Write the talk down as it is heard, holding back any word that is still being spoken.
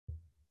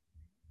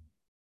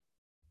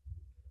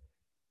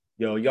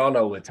Yo, y'all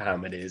know what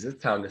time it is.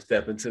 It's time to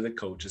step into the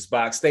coach's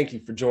box. Thank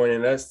you for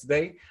joining us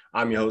today.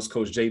 I'm your host,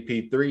 Coach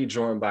JP3,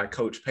 joined by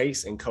Coach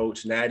Pace and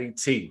Coach Natty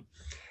T.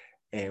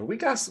 And we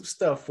got some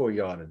stuff for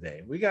y'all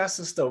today. We got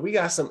some stuff. We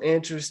got some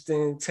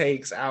interesting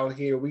takes out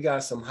here. We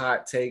got some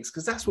hot takes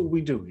because that's what we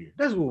do here.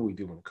 That's what we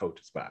do in the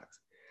coach's box.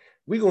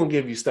 We're going to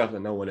give you stuff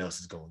that no one else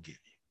is going to give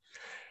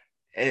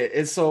you.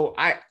 And so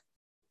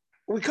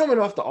we're coming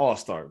off the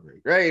All-Star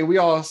break, right? We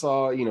all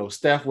saw,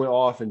 Steph went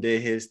off and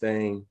did his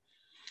thing.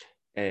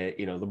 And,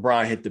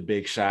 LeBron hit the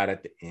big shot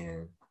at the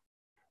end.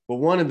 But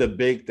one of the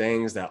big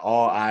things that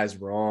all eyes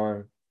were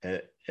on,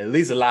 at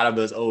least a lot of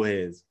us old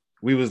heads,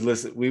 we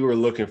were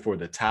looking for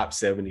the top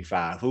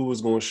 75, who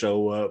was going to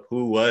show up,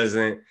 who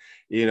wasn't,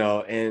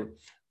 and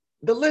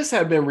the list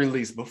had been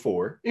released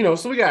before,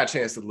 so we got a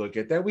chance to look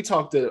at that. We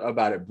talked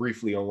about it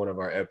briefly on one of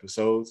our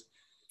episodes,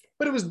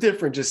 but it was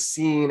different just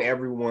seeing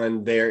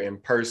everyone there in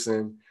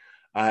person.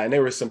 And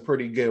there were some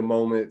pretty good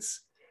moments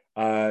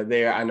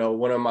there. I know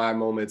one of my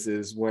moments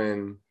is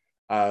when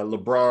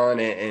LeBron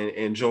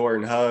and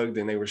Jordan hugged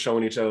and they were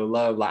showing each other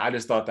love. Like, I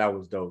just thought that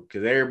was dope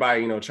because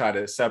everybody, tried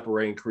to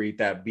separate and create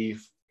that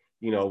beef,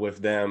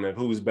 with them and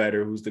who's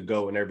better, who's the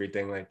GOAT and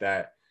everything like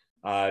that.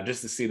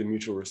 Just to see the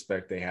mutual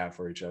respect they have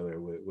for each other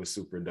was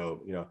super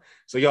dope,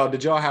 So y'all,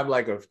 did y'all have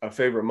like a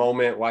favorite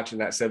moment watching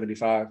that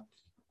 75?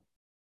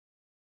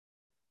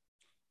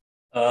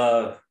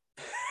 I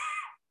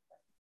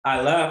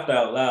laughed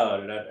out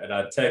loud and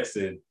I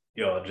texted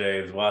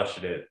James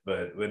watching it,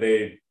 but when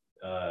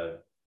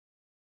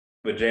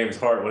with James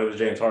Harden, when it was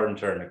James Harden's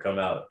turn to come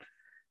out,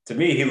 to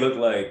me he looked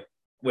like,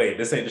 wait,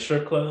 this ain't the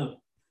strip club.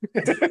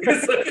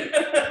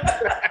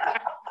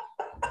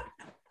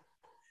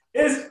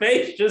 His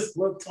face just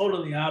looked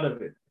totally out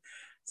of it.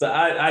 So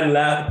I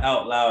laughed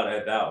out loud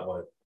at that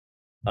one.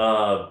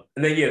 And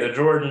then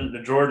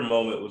the Jordan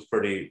moment was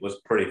pretty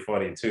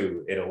funny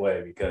too, in a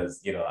way,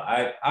 because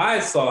I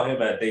saw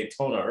him at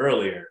Daytona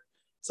earlier,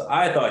 so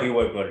I thought he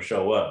wasn't going to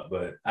show up,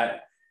 but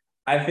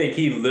I think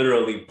he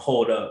literally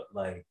pulled up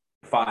like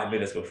 5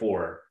 minutes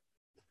before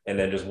and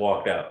then just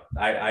walked out.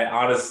 I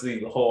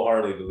honestly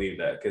wholeheartedly believe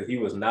that, because he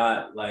was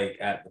not like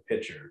at the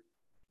picture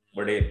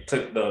where they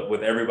took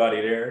with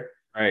everybody there.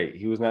 Right,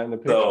 he was not in the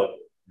picture. So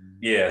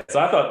so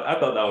I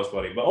thought that was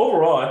funny, but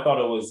overall I thought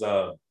it was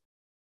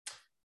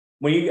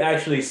when you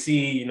actually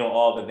see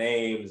all the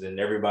names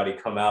and everybody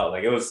come out,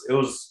 like it was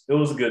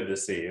good to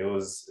see. It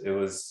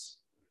was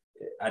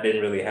I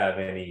didn't really have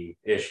any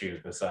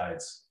issues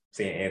besides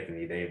seeing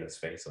Anthony Davis'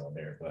 face on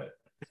there, but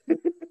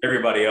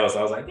everybody else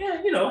I was like,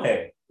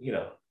 hey,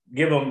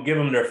 give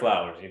them their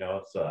flowers,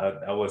 so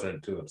I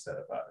wasn't too upset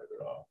about it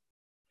at all.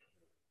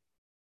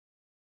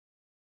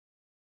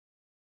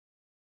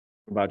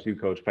 About you,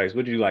 Coach Pace,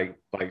 what did you like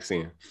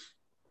seeing?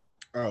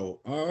 Oh,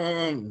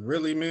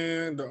 really,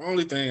 man, the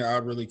only thing I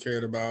really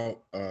cared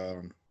about,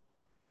 that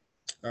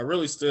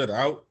really stood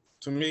out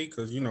to me,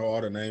 because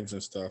all the names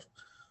and stuff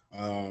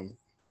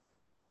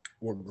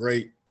were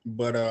great,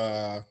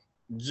 but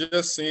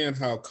just seeing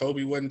how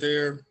Kobe wasn't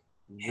there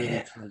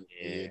really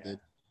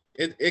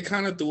it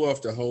kind of threw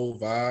off the whole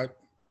vibe.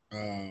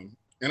 And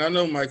I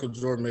know Michael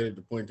Jordan made it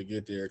the point to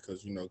get there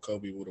because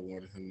Kobe would have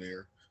wanted him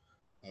there.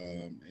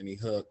 And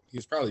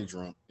he's probably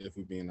drunk, if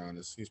we're being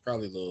honest. He's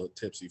probably a little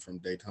tipsy from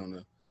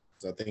Daytona,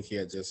 because I think he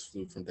had just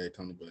flew from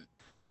Daytona, but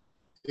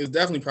he was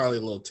definitely probably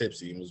a little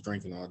tipsy and was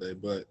drinking all day.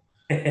 But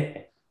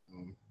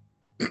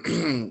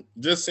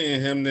just seeing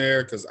him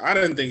there, because I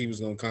didn't think he was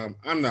going to come.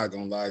 I'm not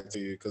going to lie to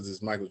you because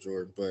it's Michael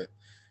Jordan, but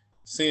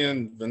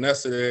seeing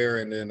Vanessa there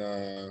and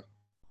then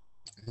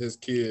his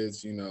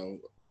kids,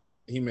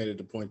 he made it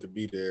the point to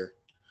be there,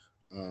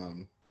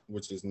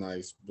 which is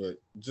nice. But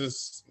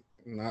just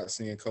not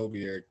seeing Kobe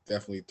there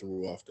definitely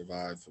threw off the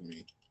vibe for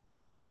me.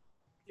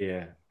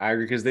 Yeah, I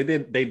agree, because they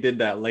did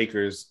that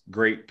Lakers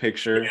great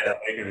picture. Yeah,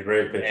 Lakers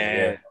great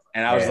picture.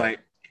 And I was like,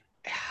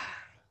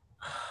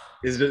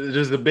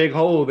 there's a big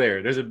hole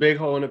there. There's a big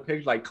hole in the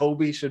picture. Like,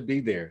 Kobe should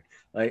be there.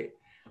 Like,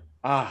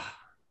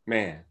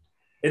 man.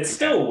 It's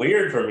still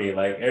weird for me.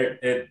 Like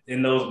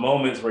in those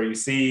moments where you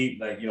see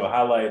like,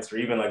 highlights or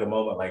even like a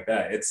moment like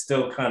that, it's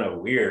still kind of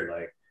weird.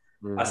 Like,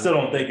 I still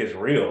don't think it's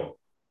real.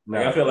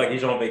 Like, I feel like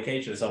he's on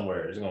vacation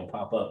somewhere. He's going to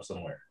pop up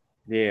somewhere.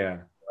 Yeah.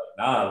 Like,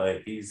 nah,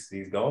 like he's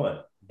going.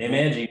 Him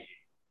and G.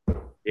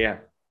 Yeah.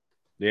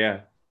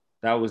 Yeah.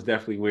 That was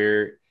definitely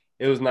weird.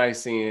 It was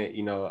nice seeing,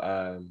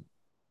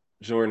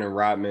 Jordan and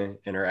Rodman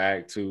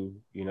interact too.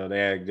 They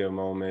had good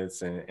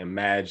moments and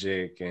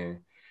Magic,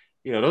 and,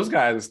 those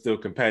guys are still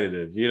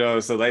competitive,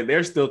 so like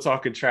they're still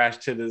talking trash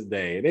to this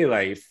day. They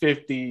like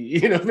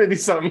 50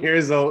 something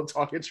years old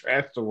talking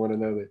trash to one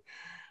another.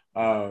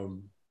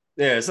 So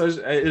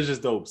it's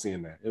just dope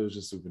seeing that. It was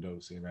just super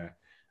dope seeing that.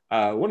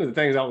 One of the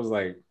things I was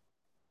like,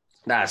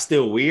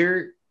 still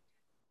weird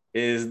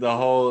is the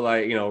whole,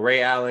 like,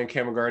 Ray Allen,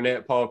 Kevin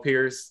Garnett, Paul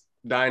Pierce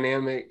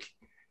dynamic.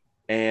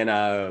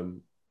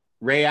 And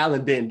Ray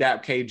Allen didn't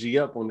dap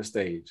KG up on the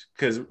stage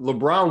because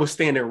LeBron was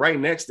standing right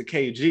next to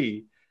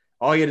KG.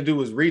 All he had to do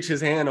was reach his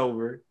hand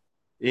over,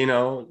 give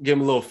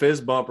him a little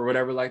fist bump or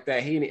whatever like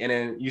that. And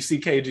then you see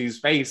KG's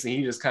face, and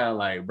he just kind of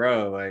like,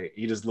 bro, like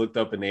he just looked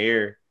up in the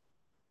air.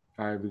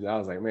 I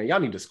was like, man, y'all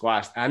need to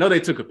squash. I know they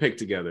took a pic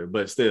together,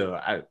 but still,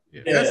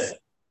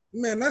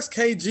 that's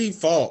KG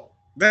fault.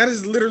 That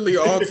is literally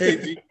all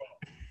KG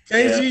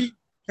fault.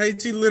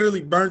 KG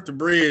literally burnt the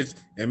bridge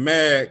and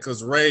mad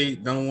because Ray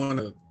don't want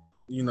to,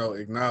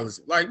 acknowledge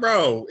it. Like,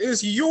 bro,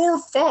 it's your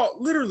fault.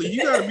 Literally,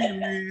 you got to be the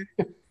man.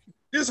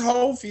 This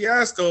whole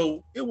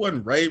fiasco, it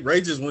wasn't Ray.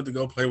 Ray just went to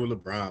go play with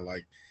LeBron.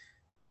 Like,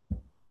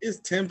 it's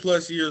 10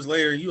 plus years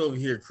later. You over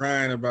here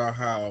crying about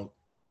how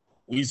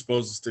we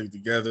supposed to stick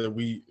together.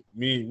 We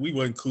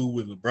wasn't cool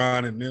with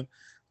LeBron and them.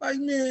 Like,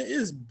 man,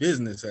 it's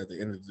business at the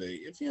end of the day.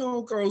 If you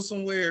don't go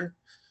somewhere.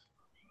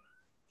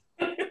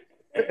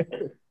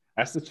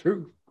 That's the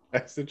truth.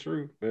 That's the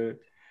truth, man.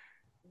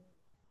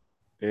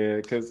 Yeah,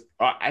 because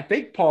I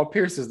think Paul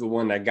Pierce is the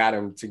one that got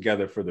him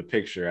together for the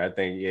picture. I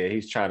think,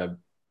 he's trying to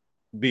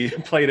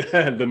play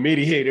the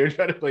mediator,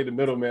 try to play the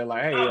middleman.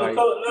 Like, hey,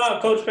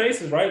 Coach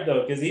Pace is right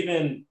though, because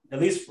even at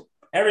least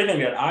everything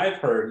that I've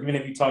heard, even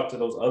if you talk to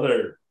those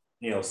other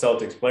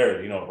Celtics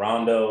players,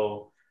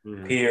 Rondo,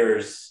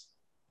 Pierce,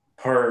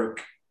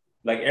 Perk,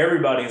 like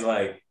everybody's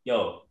like,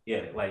 yo,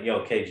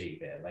 KG,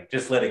 man, like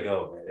just let it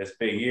go, man. It's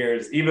been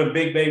years. Even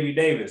Big Baby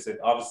Davis, and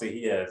obviously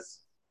he has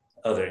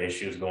other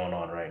issues going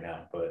on right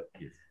now, but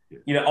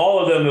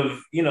all of them have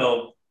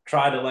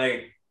tried to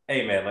like,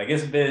 hey man, like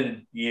it's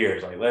been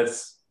years. Like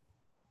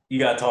you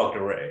gotta talk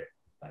to Ray.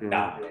 Like,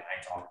 nah, man, I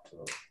ain't talking to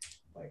him.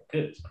 Like,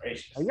 goodness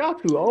gracious. Y'all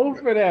too old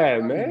for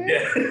that, man.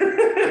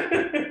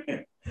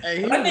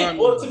 Hey,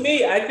 to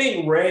me, I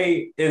think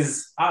Ray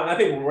is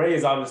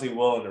obviously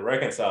willing to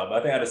reconcile, but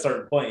I think at a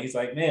certain point he's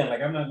like, man,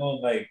 like I'm not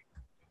gonna like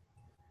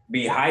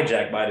be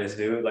hijacked by this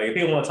dude. Like if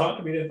he don't want to talk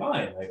to me, then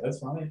fine. Like that's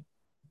fine.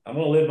 I'm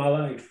gonna live my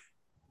life.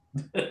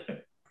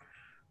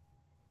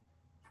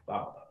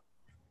 Wow.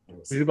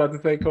 You about to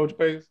say, Coach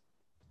Pace?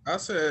 I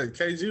said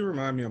KG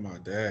remind me of my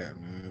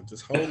dad, man.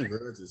 Just holding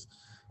grudges.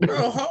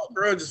 Bro, hold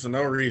grudges for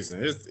no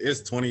reason.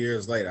 It's 20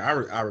 years later.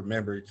 I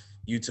remember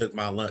you took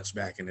my lunch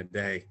back in the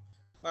day.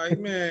 Like,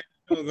 man,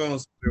 you don't go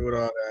with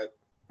all that.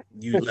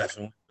 You left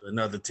with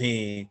another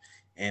team,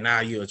 and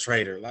now you're a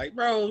traitor. Like,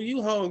 bro,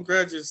 you hold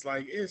grudges.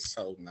 Like, it's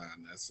so not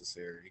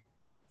necessary.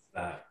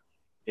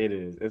 It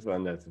is. It's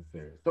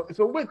unnecessary.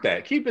 So with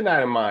that, keeping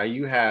that in mind,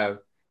 you have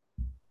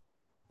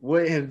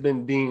what has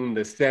been deemed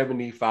the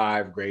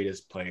 75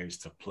 greatest players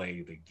to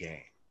play the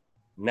game.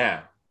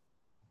 Now,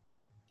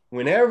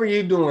 whenever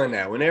you're doing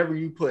that, whenever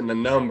you're putting a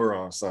number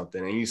on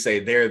something and you say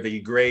they're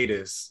the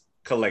greatest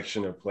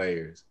collection of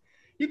players,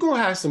 you're going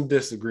to have some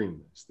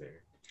disagreements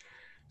there.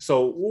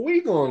 So what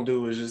we're going to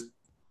do is just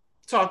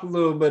talk a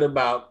little bit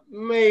about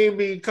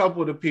maybe a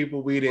couple of the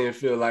people we didn't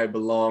feel like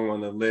belong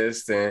on the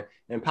list and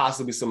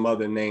possibly some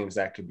other names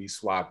that could be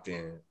swapped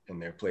in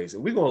their place.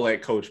 And we're going to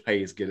let Coach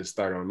Pace get a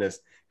start on this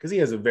because he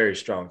has a very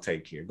strong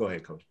take here. Go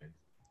ahead, Coach Pace.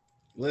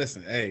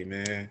 Listen, hey,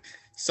 man.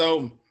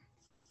 So,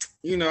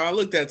 I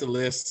looked at the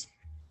list.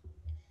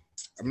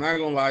 I'm not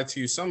going to lie to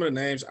you. Some of the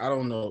names I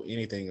don't know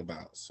anything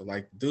about. So,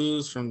 like,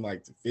 dudes from,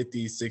 like, the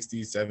 50s,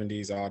 60s,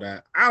 70s, all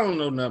that. I don't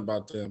know nothing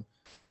about them.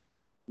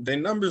 Their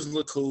numbers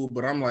look cool,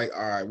 but I'm like,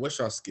 all right, what's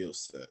your skill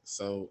set?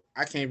 So,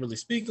 I can't really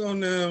speak on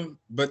them,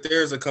 but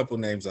there's a couple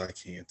names I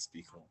can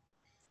speak on.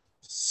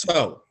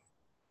 So,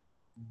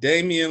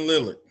 Damian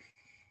Lillard.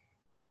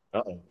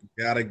 Uh-oh.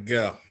 Gotta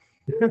go.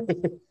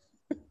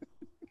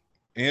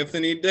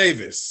 Anthony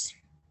Davis.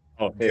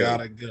 Oh,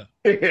 gotta go.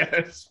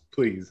 Yes,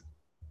 please.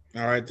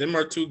 All right, them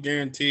are two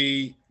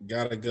guaranteed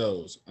gotta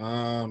goes.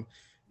 I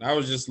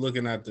was just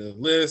looking at the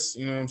list,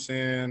 you know what I'm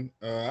saying?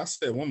 I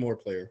said one more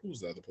player. Who's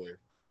the other player?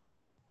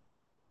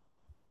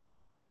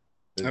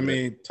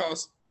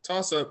 Toss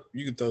up,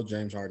 you can throw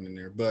James Harden in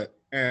there, but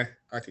I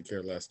could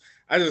care less.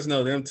 I just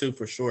know them two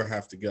for sure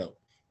have to go.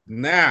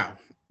 Now,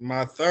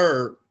 my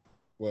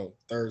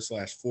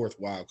third/fourth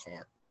wild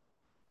card.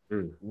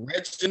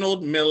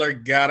 Reginald Miller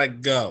gotta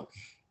go.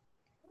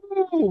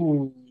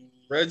 Ooh.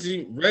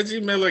 Reggie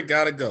Miller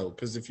gotta go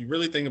because if you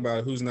really think about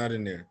it, who's not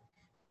in there?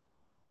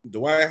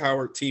 Dwight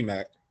Howard,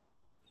 T-Mac,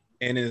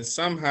 and then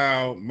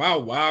somehow my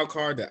wild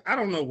card that I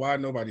don't know why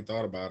nobody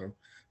thought about him,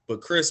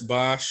 but Chris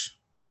Bosh.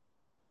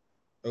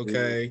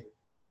 Okay,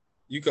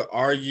 you could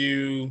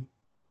argue.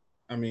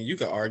 I mean, you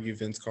could argue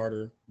Vince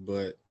Carter,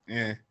 but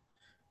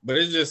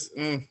it's just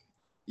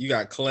you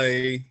got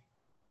Clay.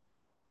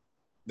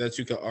 That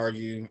you could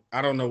argue.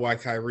 I don't know why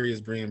Kyrie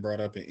is being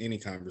brought up in any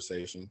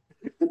conversation.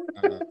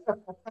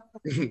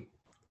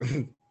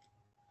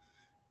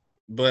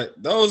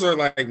 But those are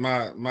like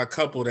my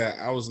couple that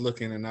I was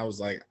looking and I was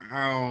like,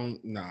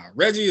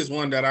 Reggie is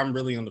one that I'm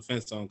really on the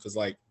fence on because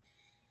like,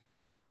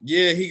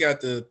 yeah, he got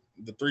the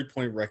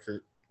 3-point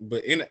record,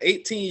 but in an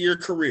 18-year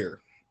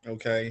career,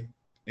 okay,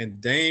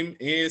 and Dame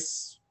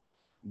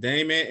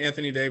and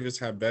Anthony Davis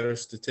have better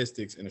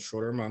statistics in a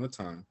shorter amount of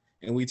time.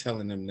 And we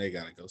telling them they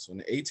got to go. So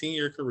in an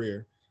 18-year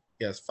career,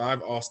 he has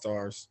 5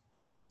 All-Stars,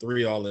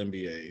 3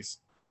 All-NBAs,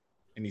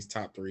 and he's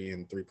top 3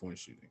 in 3-point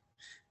shooting.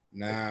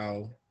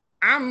 Now,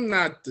 I'm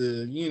not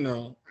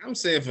I'm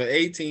saying for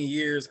 18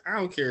 years, I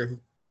don't care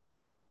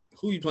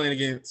who you playing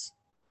against.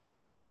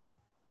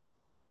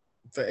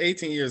 For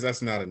 18 years,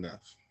 that's not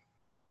enough.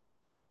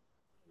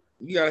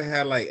 You gotta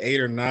have like 8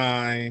 or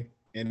 9,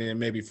 and then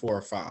maybe 4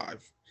 or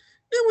 5.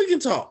 Then we can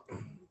talk.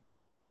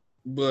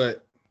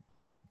 But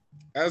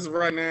as of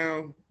right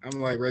now,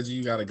 I'm like, Reggie,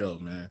 you gotta go,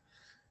 man.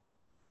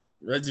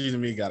 Reggie to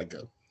me gotta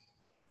go.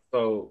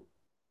 So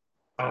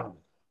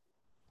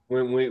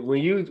when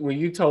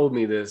you told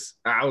me this,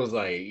 I was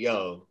like,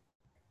 yo,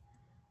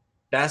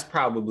 that's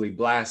probably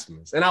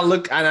blasphemous. And I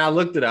looked at it. I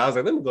was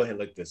like, let me go ahead and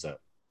look this up.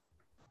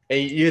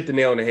 And you hit the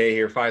nail on the head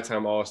here.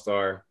 5-time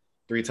All-Star,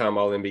 3-time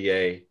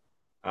All-NBA,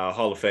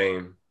 Hall of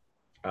Fame,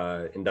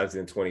 inducted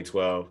in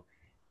 2012.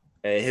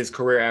 And his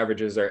career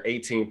averages are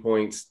 18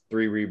 points,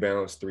 3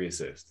 rebounds, 3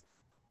 assists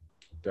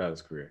throughout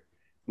his career.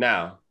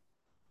 Now,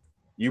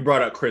 you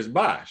brought up Chris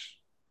Bosh,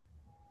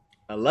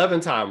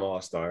 11-time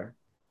All-Star,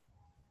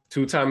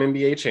 2-time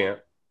NBA champ,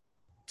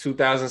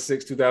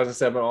 2006,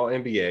 2007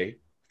 All-NBA,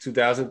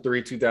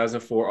 2003,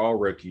 2004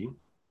 All-Rookie.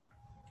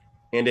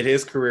 Ended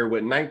his career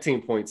with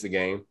 19 points a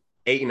game,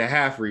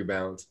 8.5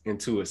 rebounds, and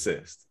 2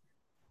 assists.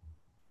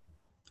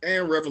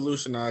 And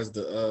revolutionized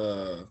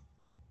the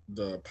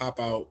pop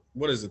out.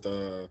 What is it?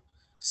 The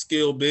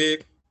skill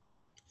big.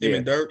 Him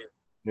and Dirk.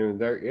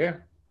 Yeah.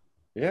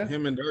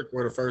 Him and Dirk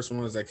were the first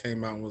ones that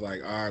came out and was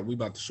like, all right, we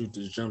about to shoot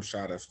this jump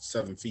shot at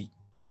 7 feet.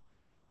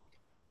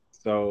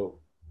 So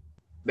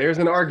there's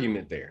an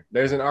argument there.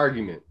 There's an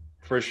argument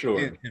for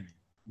sure.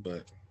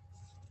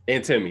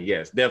 And Timmy,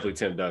 yes, definitely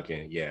Tim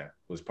Duncan,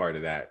 was part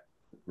of that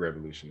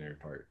revolutionary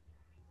part.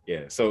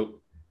 Yeah.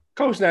 So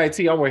Coach Natty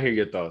T, I want to hear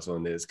your thoughts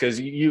on this because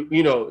you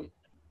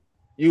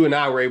and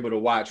I were able to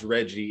watch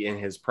Reggie in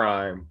his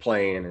prime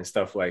playing and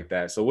stuff like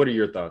that. So what are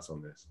your thoughts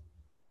on this?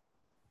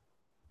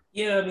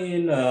 Yeah, I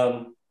think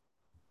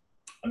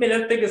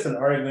it's an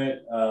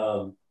argument.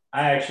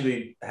 I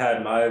actually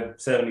had my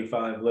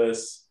 75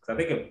 list. I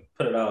think I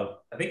put it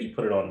out. I think you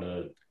put it on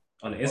the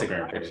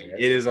Instagram page. Right?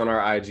 It is on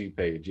our IG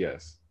page,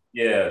 yes.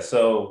 Yeah,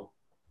 so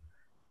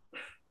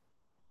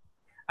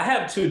I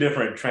have 2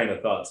 different train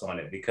of thoughts on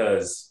it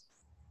because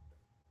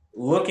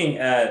looking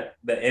at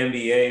the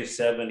NBA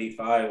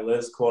 75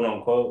 list, quote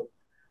unquote,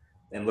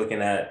 and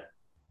looking at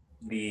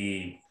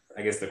the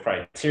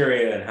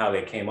criteria and how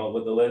they came up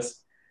with the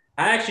list,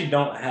 I actually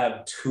don't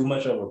have too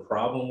much of a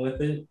problem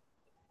with it.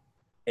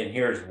 And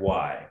here's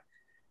why.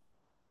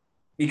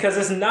 Because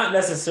it's not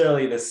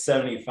necessarily the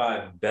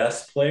 75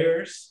 best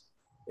players.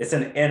 It's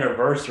an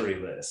anniversary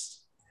list.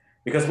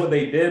 Because what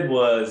they did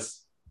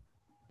was,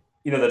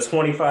 the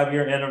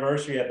 25-year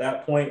anniversary at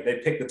that point, they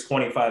picked the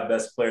 25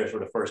 best players for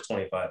the first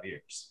 25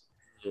 years.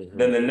 Mm-hmm.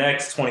 Then the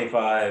next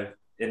 25,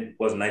 it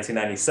was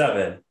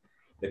 1997,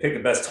 they picked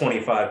the best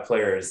 25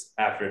 players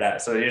after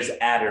that. So they just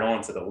added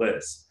on to the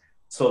list.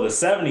 So the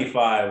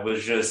 75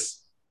 was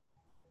just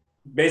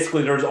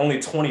basically there was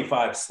only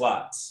 25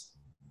 slots.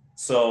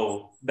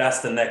 So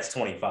that's the next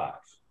 25.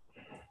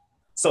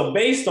 So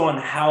based on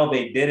how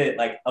they did it,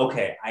 like,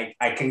 okay,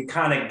 I can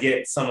kind of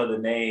get some of the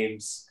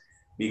names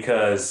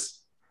because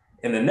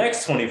in the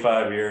next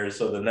 25 years,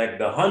 so the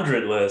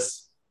 100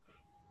 list,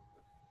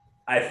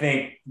 I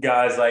think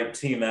guys like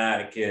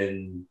T-Mac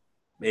and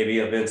maybe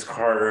a Vince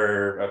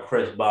Carter, a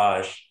Chris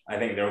Bosh, I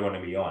think they're going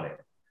to be on it.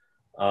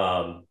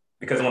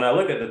 Because when I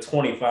look at the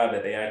 25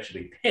 that they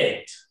actually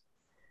picked,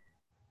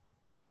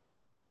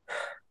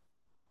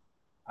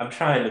 I'm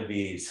trying to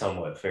be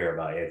somewhat fair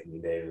about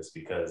Anthony Davis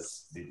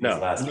because these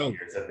last 2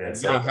 years have been.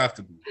 You don't have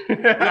to be.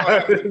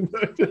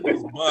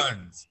 Those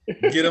buns.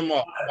 Get him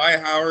off. Dwight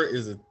Howard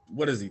is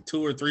what is he?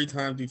 2 or 3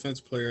 time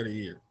defensive player of the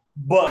year.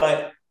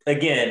 But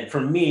again, for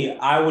me,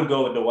 I would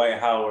go with Dwight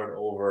Howard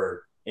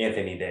over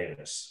Anthony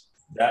Davis.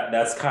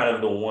 That's kind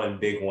of the one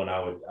big one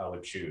I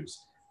would choose.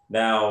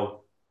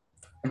 Now,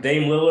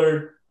 Dame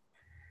Lillard,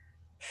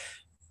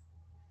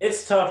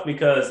 it's tough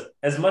because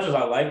as much as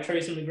I like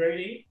Tracy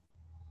McGrady,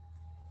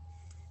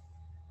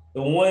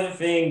 the one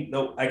thing,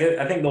 I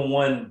think the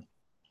one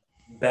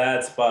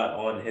bad spot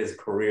on his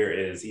career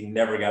is he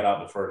never got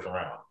out the first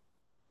round.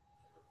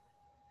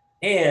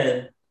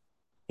 And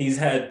he's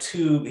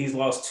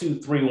lost 2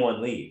 3-1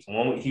 leads,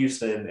 one with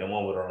Houston and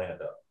one with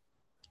Orlando.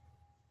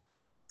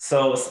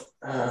 So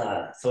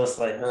it's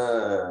like,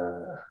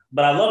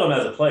 but I love him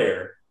as a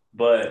player,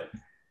 but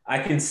I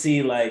can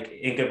see, like,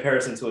 in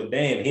comparison to a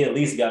Dame, he at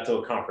least got to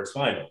a conference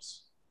finals.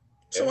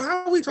 So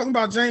how are we talking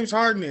about James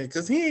Harden?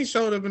 Because he ain't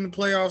showed up in the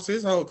playoffs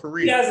his whole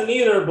career. He hasn't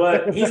either,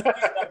 but he's got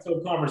to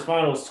a conference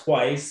finals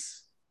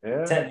twice,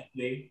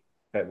 technically.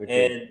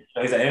 And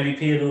he's an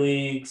MVP of the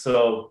league.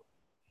 So,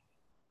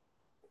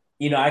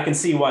 I can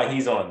see why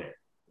he's on there.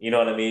 You know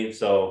what I mean?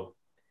 So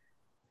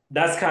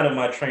that's kind of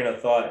my train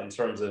of thought in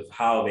terms of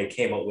how they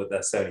came up with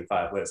that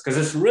 75 list. Because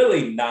it's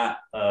really not,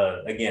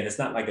 it's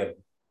not like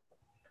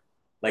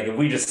if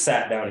we just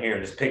sat down here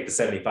and just picked the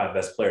 75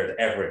 best players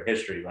ever in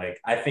history, like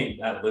I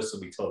think that list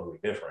would be totally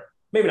different.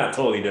 Maybe not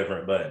totally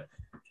different, but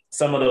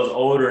some of those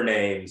older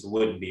names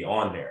wouldn't be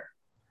on there.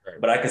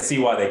 But I can see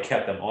why they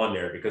kept them on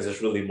there because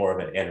it's really more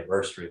of an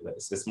anniversary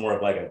list. It's more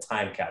of like a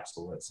time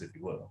capsule list, if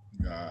you will.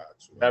 Gotcha.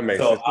 That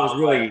makes sense.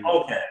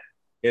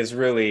 It's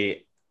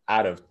really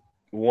out of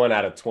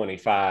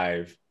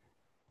 25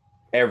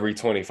 every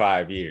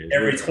 25 years.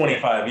 Every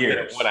 25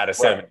 years. 1 out of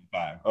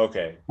 75.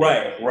 Okay.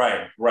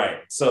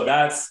 Right. So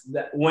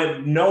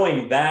when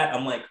knowing that,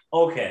 I'm like,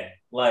 okay,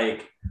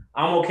 like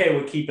I'm okay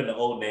with keeping the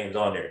old names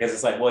on there because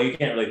it's like, well, you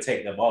can't really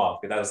take them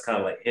off because that was kind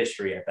of like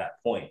history at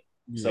that point.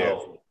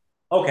 So,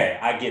 okay,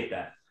 I get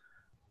that.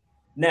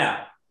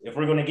 Now, if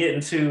we're going to get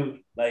into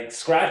like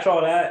scratch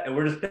all that and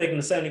we're just picking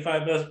the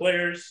 75 best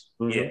players,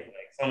 like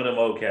some of them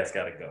old cats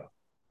got to go.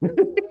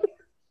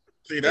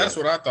 See, that's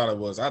what I thought it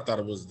was. I thought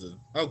it was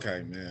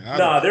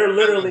man. They're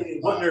literally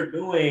what they're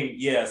doing.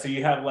 Yeah. So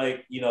you have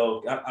like,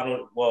 Coach, I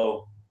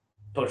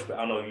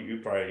don't know, you're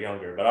probably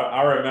younger, but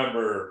I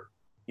remember,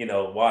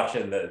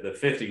 watching the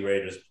 50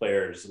 greatest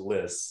players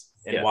list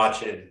and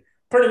watching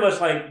pretty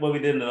much like what we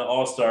did in the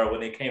All-Star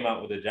when they came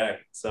out with the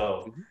jacket.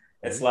 So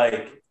it's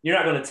like, you're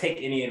not going to take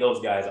any of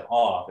those guys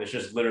off. It's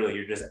just literally,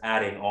 you're just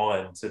adding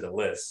on to the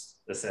list,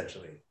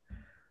 essentially.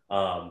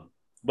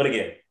 But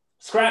again,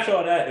 scratch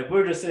all that. If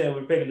we're just saying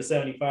we're picking the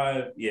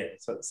 75,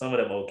 so some of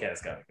them old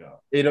cats got to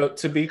go.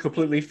 To be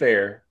completely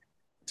fair,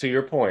 to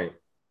your point,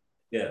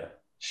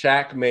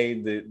 Shaq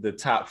made the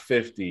top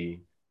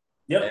 50.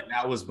 Yep. And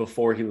that was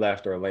before he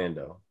left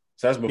Orlando.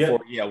 So that's before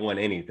he had won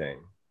anything.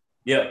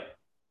 Yep.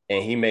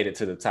 And he made it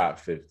to the top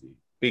 50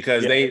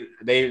 because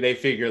they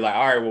figure like,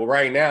 all right, well,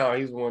 right now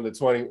he's one of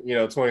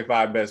the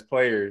 25 best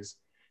players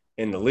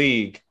in the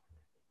league.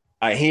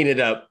 He ended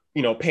up,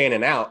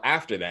 panning out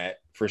after that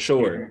for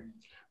sure. Mm-hmm.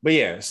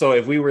 But so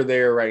if we were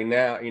there right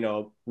now,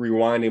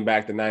 rewinding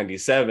back to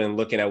 97,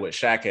 looking at what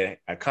Shaq had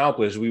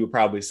accomplished, we would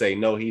probably say,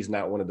 no, he's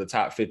not one of the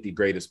top 50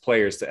 greatest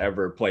players to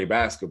ever play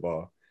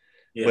basketball.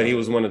 Yeah. But he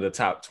was one of the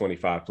top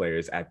 25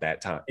 players at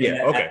that time. In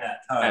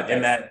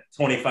that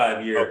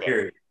 25-year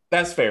period.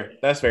 That's fair.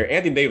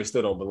 Anthony Davis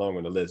still don't belong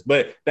on the list,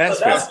 but that's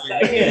fair.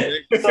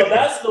 So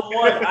that's the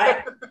one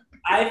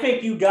I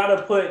think you got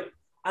to put.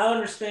 I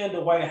understand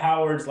the Dwight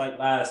Howard's like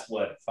last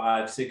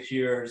 5-6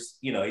 years.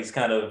 He's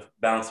kind of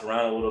bounced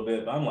around a little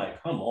bit, but I'm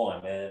like, come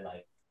on, man.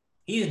 Like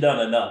he's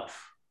done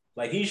enough.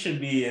 Like he should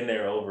be in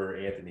there over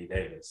Anthony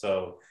Davis.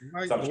 So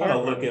I'm trying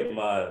to look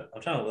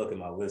at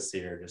my list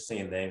here, just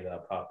seeing names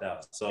that popped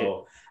out.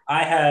 So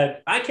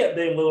I kept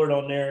Dame Lillard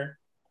on there.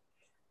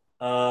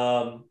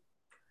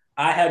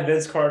 I had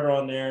Vince Carter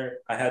on there.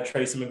 I had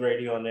Tracy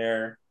McGrady on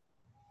there.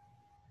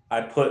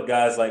 I put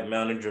guys like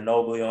Manu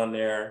Ginobili on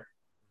there.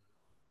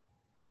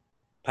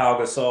 Pau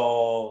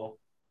Gasol.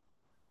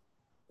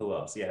 Who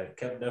else? Yeah,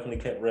 definitely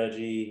kept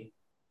Reggie.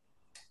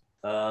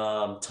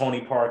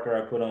 Tony Parker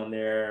I put on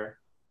there.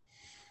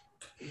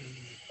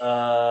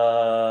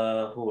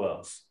 Who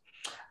else?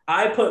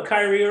 I put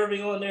Kyrie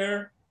Irving on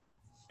there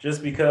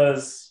just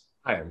because.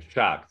 I am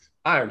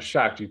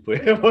shocked you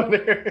put him on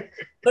there.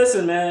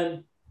 Listen,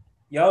 man,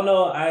 y'all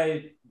know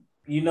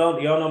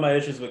y'all know my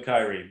issues with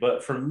Kyrie,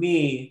 but for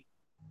me,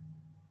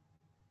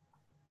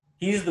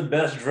 he's the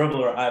best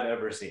dribbler I've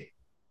ever seen.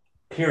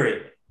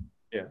 Period.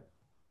 Yeah.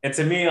 And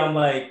to me, I'm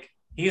like,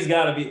 he's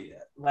got to be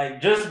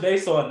like just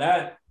based on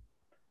that,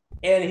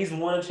 and he's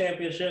won a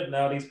championship.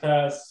 Now these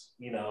past,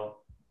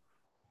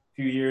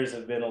 few years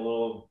have been a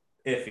little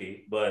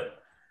iffy, but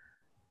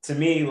to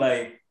me,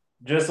 like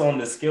just on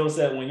the skill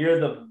set, when you're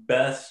the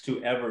best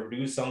to ever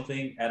do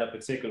something at a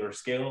particular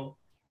skill,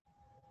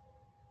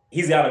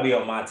 he's got to be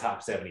on my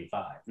top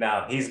 75.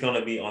 Now he's going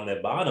to be on the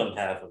bottom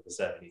half of the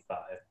 75,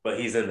 but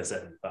he's in the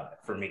 75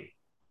 for me.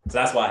 So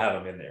that's why I have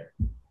him in there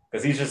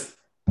because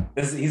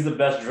he's the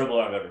best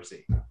dribbler I've ever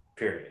seen.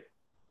 Period.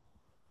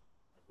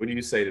 What do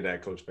you say to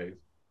that, Coach Pace?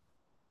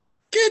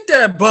 Get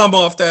that bum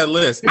off that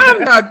list.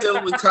 I'm not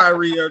dealing with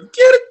Kyrie.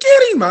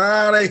 Get him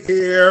out of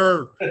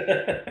here.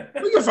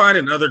 We can find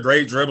another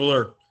great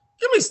dribbler.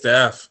 Give me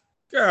Steph.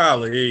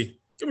 Golly.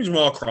 Give me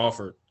Jamal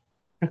Crawford.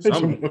 Give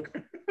me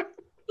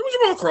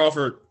Jamal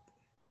Crawford.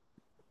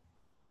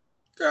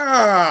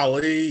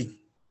 Golly.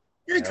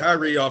 Get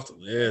Kyrie off the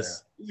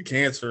list. He's a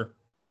cancer.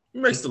 He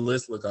makes the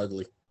list look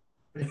ugly.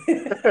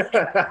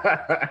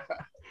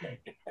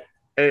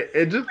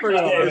 It just for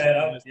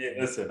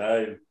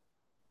listen,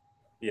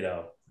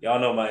 y'all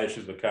know my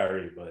issues with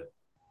Kyrie, but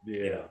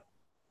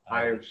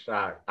I am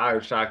shocked. I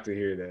am shocked to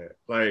hear that.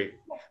 Like,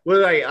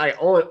 well, like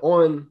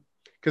on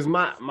because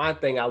my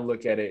thing, I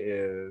look at it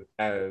is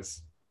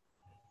as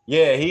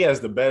he has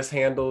the best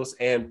handles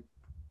and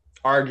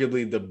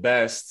arguably the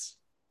best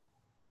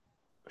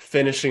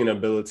finishing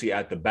ability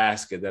at the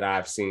basket that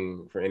I've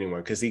seen for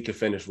anyone because he can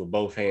finish with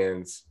both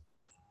hands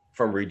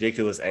from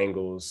ridiculous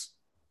angles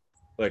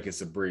like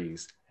it's a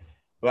breeze.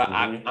 But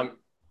I'm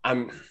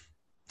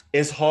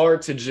it's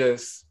hard to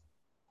just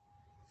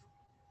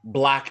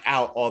block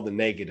out all the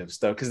negative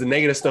stuff because the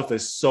negative stuff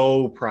is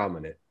so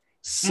prominent.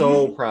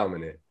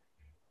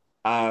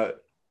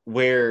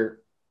 Where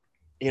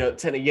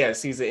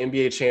yes, he's an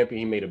NBA champion.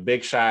 He made a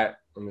big shot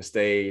on the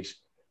stage.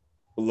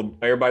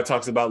 Everybody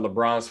talks about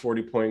LeBron's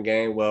 40-point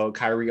game. Well,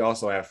 Kyrie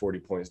also had 40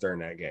 points during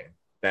that game.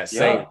 that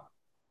same.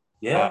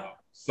 Yeah.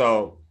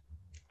 So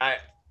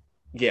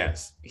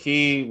yes,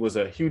 he was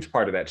a huge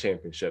part of that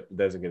championship.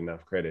 Doesn't get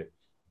enough credit.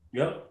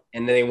 Yep.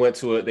 And then they went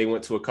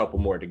to a couple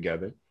more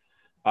together.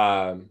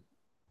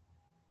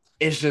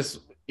 It's just,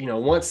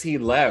 once he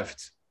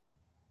left,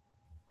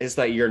 it's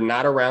like you're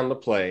not around to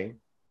play.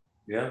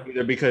 Yeah.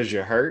 Either because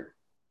you're hurt,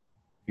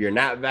 you're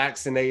not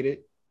vaccinated,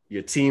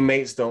 your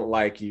teammates don't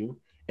like you.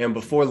 And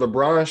before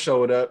LeBron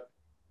showed up,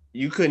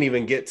 you couldn't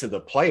even get to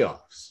the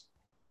playoffs.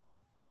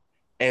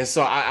 And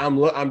so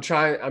I'm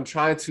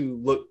trying to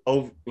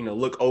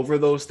look over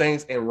those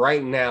things. And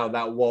right now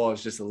that wall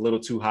is just a little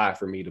too high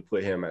for me to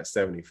put him at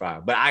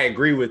 75. But I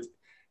agree with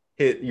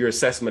your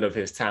assessment of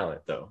his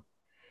talent, though.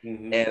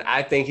 Mm-hmm. And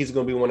I think he's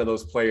going to be one of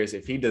those players.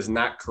 If he does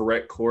not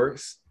correct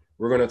course,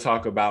 we're going to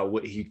talk about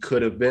what he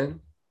could have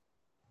been.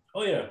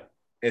 Oh yeah.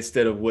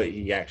 Instead of what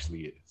he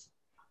actually is.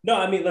 No,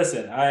 I mean,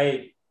 listen,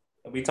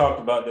 we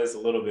talked about this a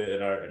little bit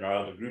in our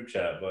other group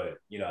chat, but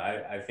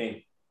I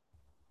think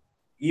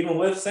even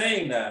with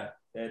saying that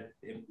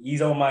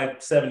he's on my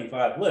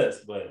 75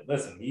 list, but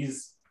listen,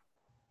 he's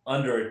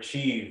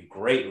underachieved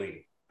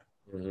greatly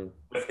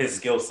with his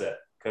skill set.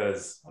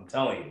 Because I'm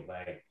telling you,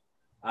 like,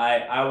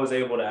 I was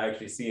able to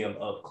actually see him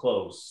up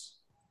close.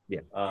 Yeah.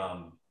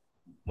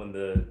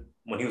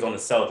 When he was on the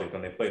Celtics,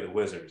 when they played the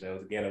Wizards,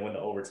 and it went to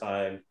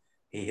overtime.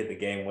 He hit the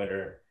game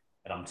winner,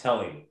 and I'm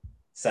telling you,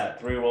 sat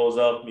 3 rows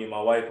up. Me and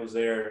my wife was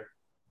there.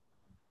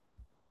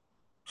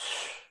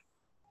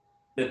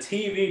 The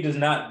TV does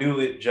not do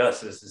it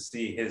justice to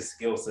see his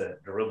skill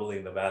set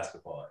dribbling the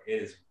basketball.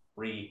 It is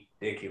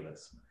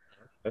ridiculous.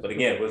 But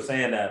again, we're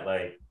saying that,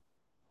 like,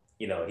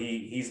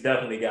 he's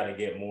definitely got to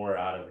get more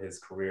out of his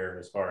career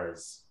as far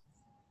as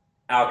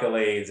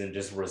accolades and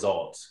just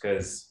results.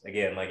 Because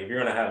again, like, if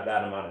you're going to have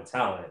that amount of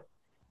talent,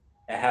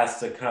 it has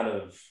to kind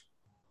of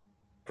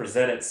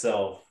present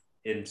itself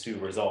into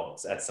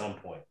results at some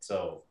point.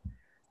 So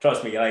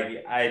trust me,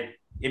 like,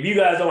 if you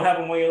guys don't have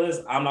him on your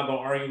list, I'm not going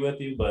to argue with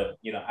you. But,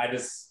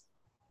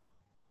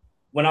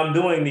 when I'm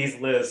doing these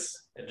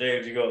lists,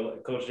 James,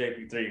 Coach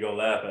JP3, you go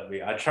laugh at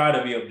me. I try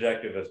to be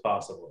objective as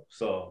possible.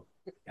 So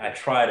I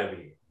try to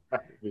be.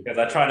 Because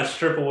I try to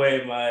strip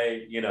away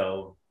my,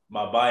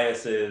 my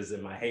biases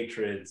and my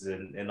hatreds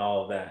and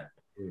all of that.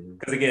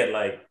 Because again,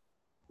 like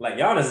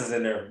Giannis is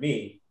in there for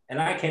me,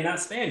 and I cannot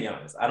stand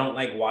Giannis. I don't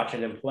like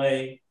watching him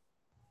play.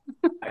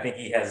 I think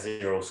he has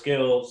 0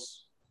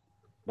 skills,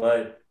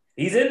 but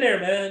he's in there,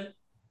 man.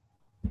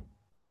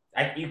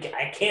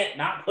 I can't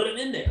not put him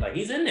in there. Like,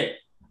 he's in there.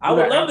 I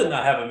would love to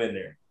not have him in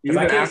there.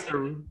 Even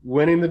after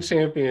winning the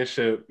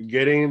championship,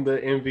 getting the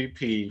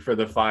MVP for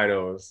the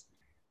finals,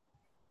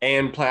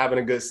 and having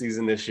a good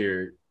season this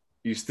year,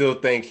 you still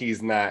think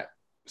he's not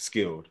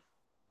skilled?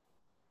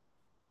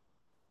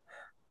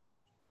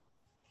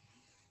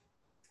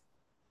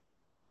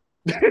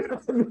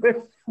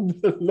 The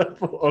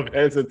level of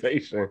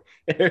hesitation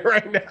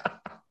right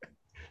now.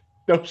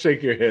 Don't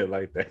shake your head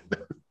like that.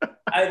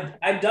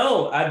 I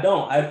don't.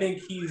 I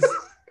think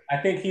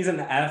he's an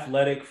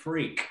athletic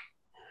freak.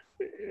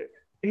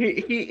 He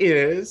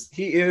is.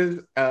 He is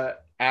a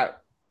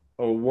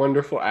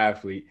wonderful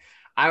athlete.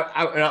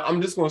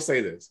 I'm just going to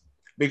say this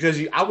because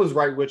I was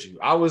right with you.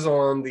 I was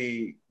on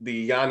the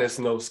Giannis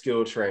no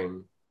skill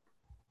train.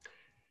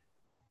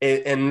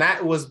 And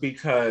that was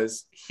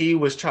because he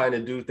was trying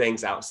to do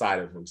things outside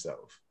of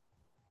himself.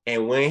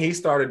 And when he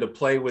started to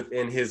play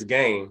within his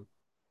game,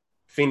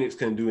 Phoenix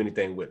couldn't do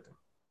anything with him.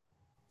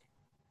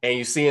 And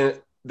you see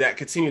that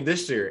continue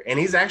this year. And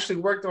he's actually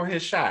worked on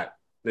his shot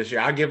this year.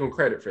 I'll give him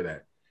credit for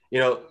that.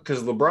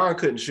 Because LeBron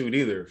couldn't shoot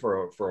either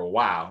for a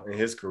while in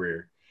his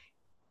career.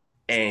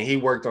 And he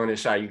worked on his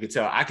shot. I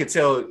could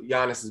tell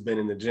Giannis has been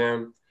in the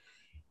gym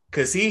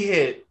because he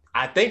hit,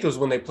 I think it was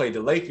when they played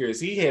the Lakers,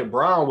 he hit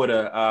Brown with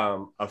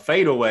a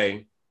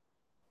fadeaway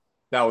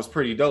that was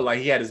pretty dope. Like,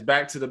 he had his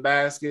back to the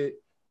basket.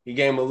 He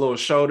gave him a little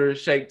shoulder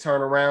shake,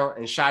 turn around,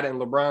 and shot it in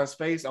LeBron's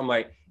face. I'm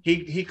like,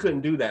 he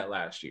couldn't do that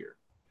last year.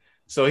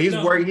 So he's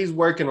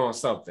working on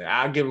something.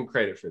 I'll give him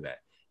credit for that.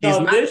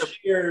 This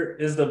year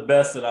is the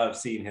best that I've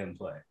seen him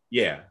play.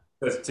 Yeah.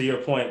 Because to your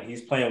point,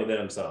 he's playing within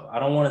himself. I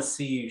don't want to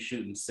see you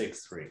shooting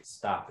 6 threes.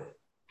 Stop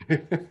it.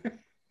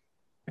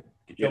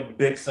 Get your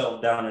big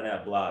self down in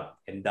that block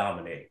and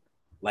dominate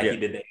like he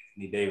did to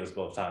Anthony Davis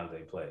both times they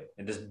played,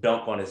 and just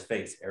dunk on his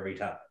face every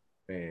time.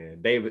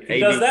 Man, David, he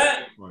does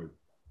that.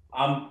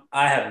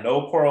 I have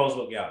no quarrels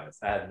with Giannis.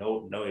 I have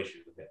no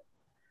issues with it.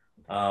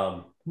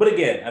 But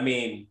again, I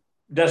mean,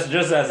 just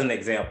as an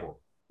example,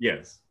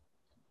 yes,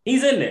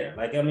 he's in there.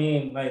 Like,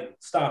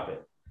 stop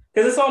it,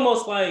 because it's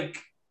almost like,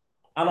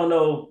 I don't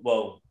know.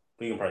 Well,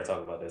 we can probably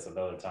talk about this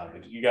another time.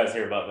 But you guys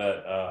hear about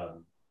that?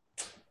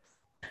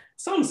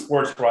 Some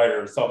sports writer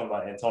was talking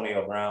about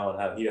Antonio Brown,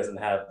 how he doesn't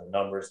have the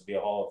numbers to be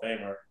a Hall of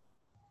Famer.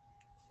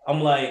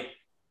 I'm like,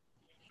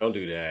 don't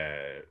do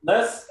that.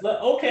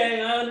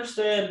 Okay, I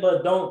understand,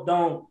 but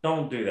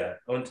don't do that.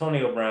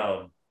 Antonio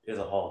Brown is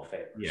a Hall of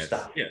Famer. Yes,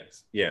 stop.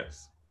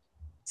 Yes.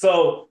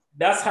 So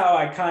that's how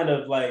I kind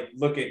of like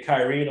look at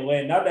Kyrie in a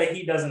way. Not that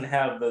he doesn't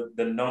have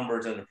the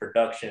numbers and the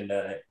production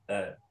that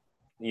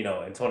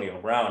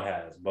Antonio Brown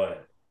has.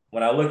 But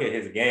when I look at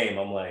his game,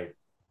 I'm like,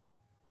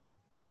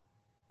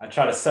 I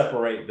try to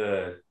separate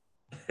the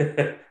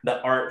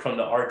the art from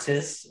the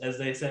artist, as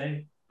they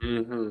say.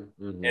 And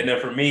then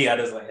for me, I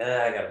just like,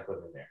 I gotta put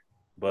him in there.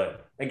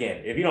 But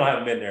again, if you don't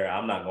have him in there,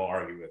 I'm not gonna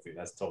argue with you.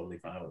 That's totally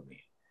fine with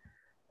me.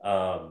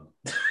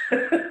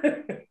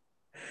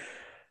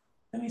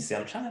 Let me see.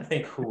 I'm trying to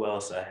think who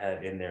else I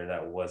had in there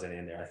that wasn't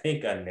in there. I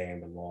think I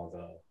named them all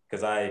though,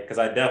 because I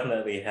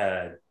definitely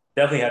had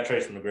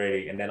Tracy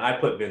McGrady, and then I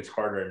put Vince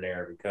Carter in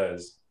there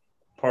because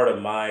part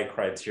of my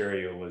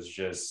criteria was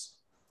just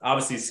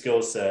obviously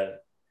skill set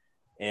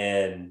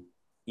and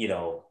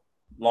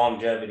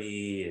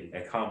longevity and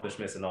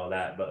accomplishments and all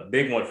that. But a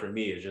big one for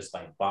me is just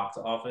like box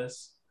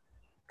office,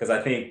 because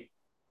I think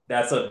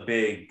that's a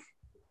big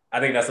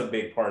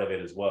part of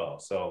it as well.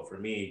 So for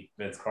me,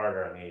 Vince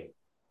Carter, I mean,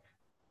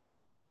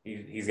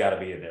 he's got to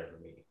be in there for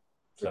me.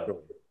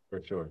 So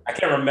for sure. I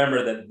can't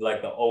remember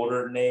the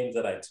older names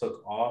that I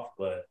took off,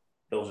 but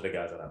those are the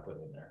guys that I put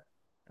in there.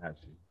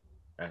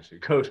 Actually,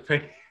 Coach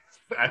Payne,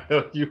 I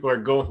know you are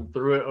going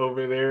through it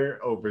over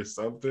there over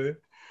something.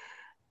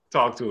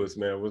 Talk to us,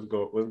 man. What's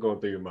going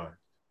through your mind?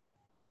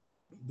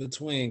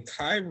 Between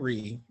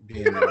Kyrie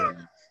being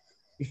there,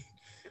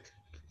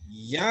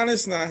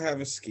 Giannis not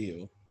having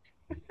skill,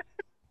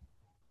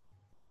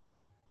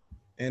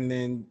 and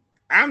then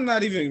we're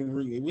not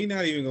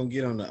even gonna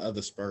get on the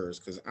other Spurs,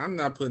 because I'm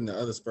not putting the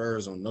other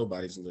Spurs on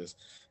nobody's list,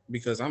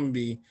 because I'll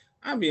be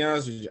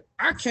honest with you,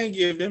 I can't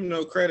give them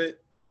no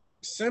credit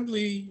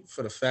simply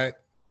for the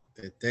fact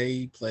that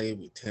they played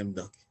with Tim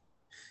Duncan,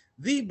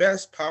 the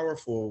best power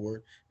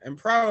forward, and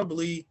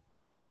probably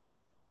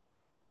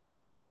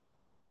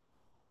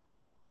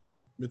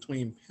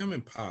between him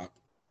and Pop,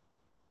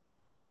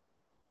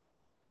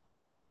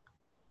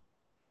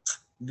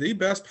 the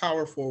best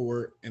power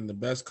forward and the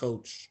best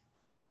coach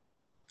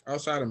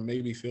outside of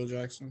maybe Phil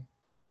Jackson.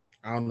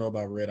 I don't know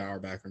about Red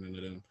Auerbach or none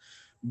of them,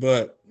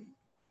 but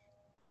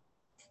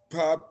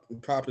Pop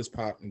is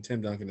Pop and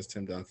Tim Duncan is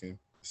Tim Duncan.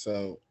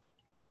 So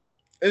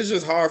it's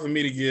just hard for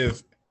me to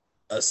give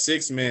a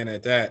 6-man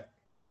at that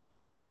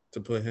to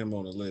put him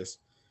on the list,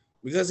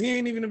 because he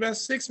ain't even the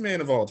best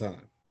 6-man of all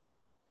time.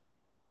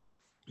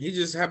 He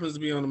just happens to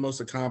be on the most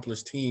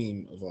accomplished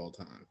team of all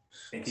time.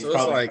 I think he's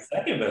probably the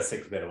second best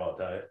 6-man of all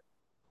time.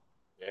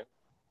 Yeah.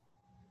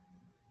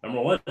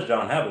 Number one is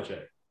John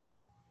Havlicek.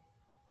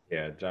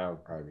 Yeah, John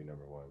probably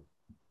number one.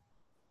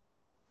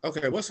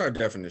 Okay, what's our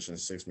definition of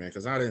 6-man?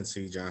 Because I didn't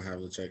see John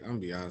Havlicek. I'm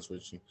going to be honest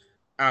with you.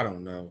 I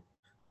don't know.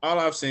 All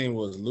I've seen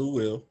was Lou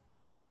Will.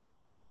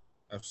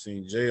 I've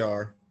seen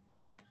JR.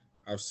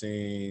 I've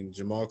seen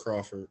Jamal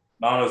Crawford.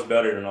 Manu's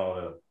better than all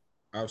of them.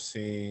 I've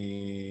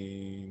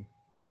seen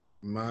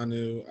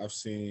Manu. I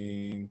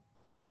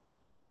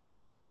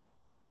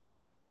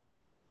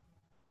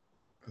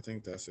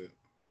think that's it.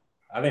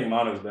 I think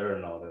Manu's better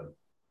than all of them.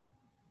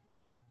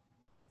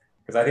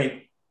 Because I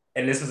think,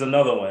 and this is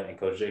another one, and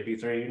Coach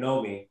JP3, you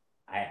know me,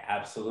 I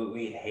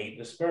absolutely hate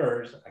the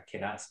Spurs. I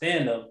cannot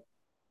stand them.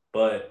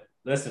 But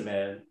listen,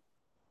 man,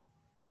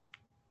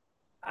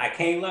 I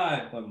can't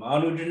lie. When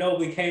Manu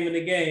Ginobili came in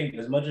the game,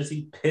 as much as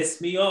he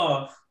pissed me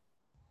off,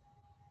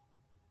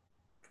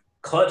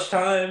 clutch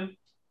time,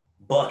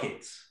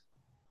 buckets.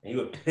 And he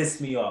would piss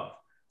me off.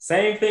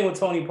 Same thing with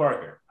Tony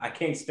Parker. I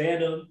can't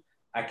stand him.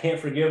 I can't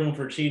forgive him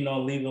for cheating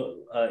on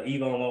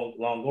Elon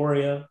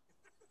Longoria.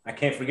 I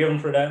can't forgive him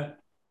for that.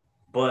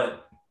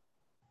 But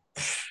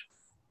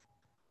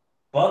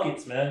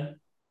buckets, man.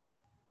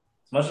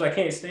 As much as I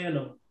can't stand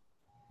them.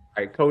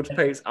 All right, Coach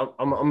Pace, I'm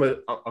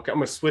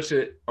gonna switch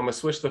it. I'm gonna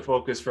switch the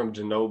focus from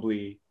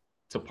Ginobili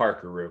to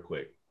Parker real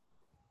quick,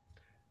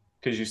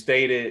 because you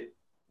stated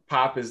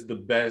Pop is the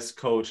best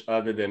coach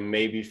other than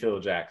maybe Phil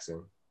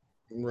Jackson,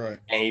 right?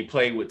 And he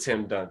played with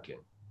Tim Duncan.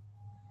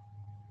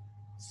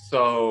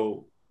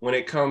 So when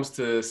it comes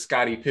to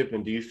Scottie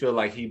Pippen, do you feel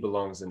like he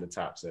belongs in the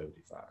top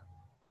 75?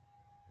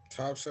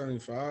 Top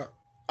 75?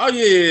 Oh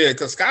yeah.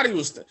 Because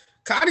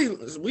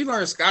we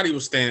learned Scottie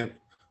was stamped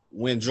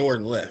when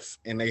Jordan left,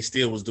 and they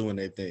still was doing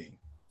their thing.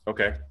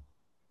 Okay.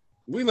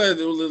 We had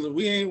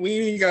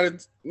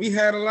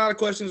a lot of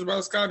questions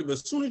about Scottie, but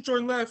as soon as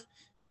Jordan left,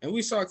 and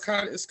we saw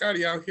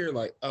Scottie out here,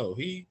 like, oh,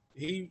 he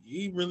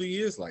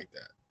really is like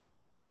that.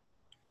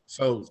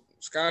 So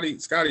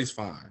Scottie's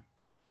fine.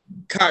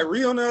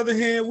 Kyrie, on the other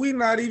hand, we're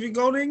not even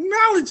going to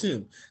acknowledge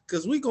him,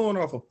 because we going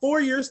off a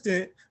 4-year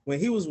stint when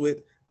he was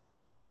with,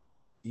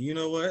 you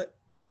know what?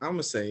 I'm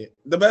gonna say it,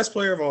 the best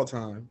player of all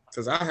time,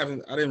 because I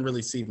didn't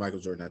really see Michael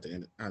Jordan at the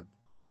end.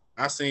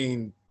 I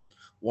seen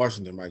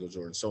Washington Michael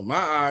Jordan. So my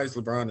eyes,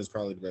 LeBron is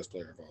probably the best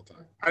player of all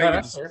time.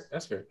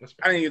 That's fair.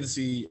 I didn't get to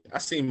see. I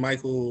seen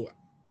Michael.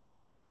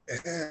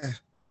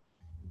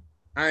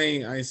 I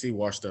ain't see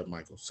washed up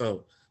Michael.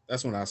 So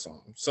that's when I saw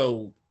him.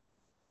 So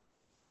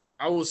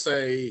I will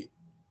say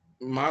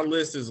my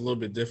list is a little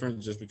bit different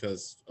just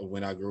because of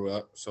when I grew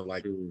up. So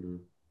like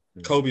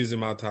Kobe's in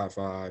my top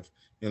 5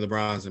 and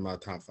LeBron's in my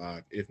top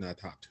 5, if not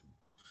top 2.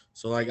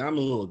 So like I'm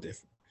a little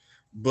different.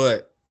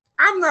 But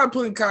I'm not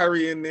putting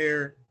Kyrie in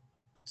there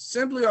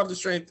simply off the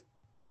strength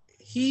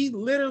he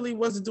literally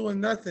wasn't doing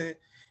nothing.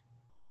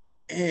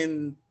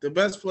 And the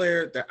best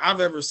player that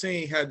I've ever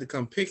seen had to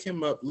come pick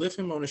him up, lift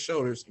him on his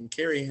shoulders, and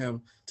carry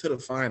him to the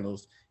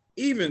finals.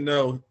 Even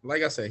though,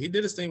 like I said, he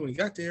did his thing when he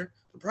got there.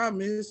 The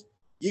problem is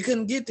you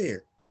couldn't get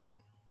there.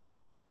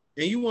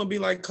 And you want to be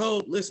like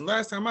Kobe. Listen,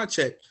 last time I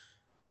checked,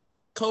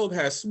 Kobe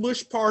had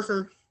Smush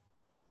Parker.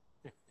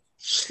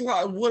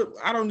 What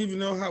I don't even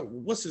know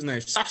what's his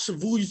name? Sasha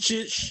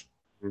Vujacic.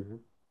 Mm-hmm.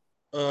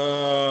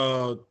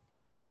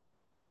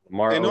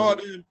 And all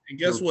them. And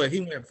guess what?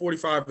 He went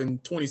 45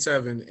 and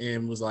 27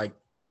 and was like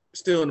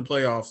still in the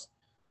playoffs.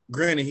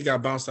 Granted, he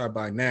got bounced out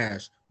by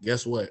Nash.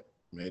 Guess what?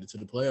 Made it to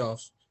the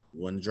playoffs.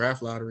 Won the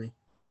draft lottery.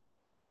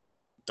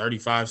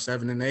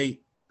 35-7-8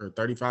 or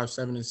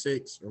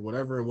 35-7-6 or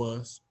whatever it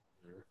was.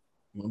 You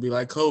want to be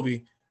like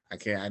Kobe? I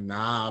can't.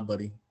 Nah,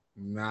 buddy.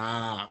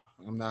 Nah,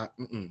 I'm not.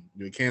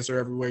 You're cancer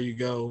everywhere you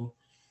go.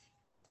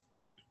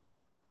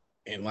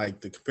 And like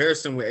the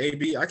comparison with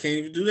AB, I can't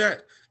even do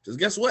that. Because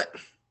guess what?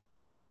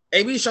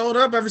 AB showed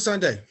up every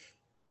Sunday.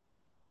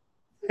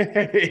 Yeah, All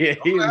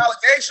the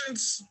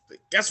allegations.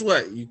 Guess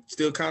what? You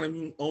still count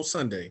him on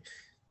Sunday.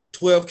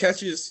 12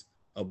 catches,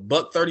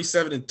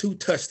 $137 and 2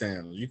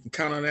 touchdowns. You can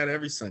count on that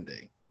every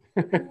Sunday.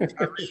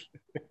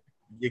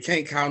 You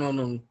can't count on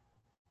them.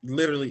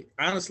 Literally,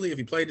 honestly, if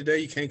he played today,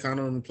 you can't count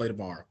on him to play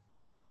tomorrow.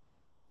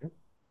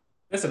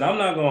 Listen, I'm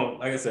not going.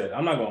 Like I said,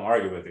 I'm not going to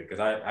argue with it because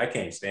I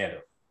can't stand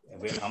him. I'm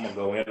gonna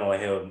go in on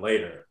him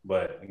later.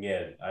 But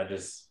again, I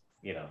just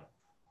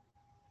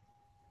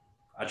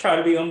I try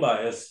to be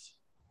unbiased,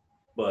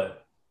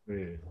 but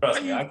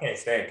trust me, I can't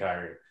stand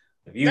Kyrie.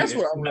 That's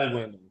what I'm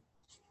really.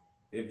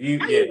 If you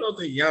don't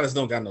think Giannis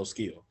don't got no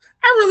skill?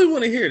 I really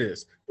want to hear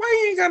this.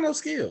 Why he ain't got no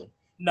skill?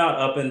 Not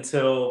up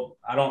until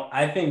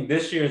I think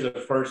this year is the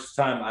first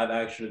time I've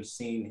actually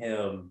seen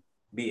him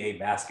be a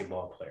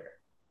basketball player.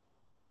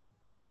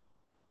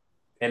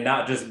 And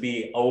not just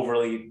be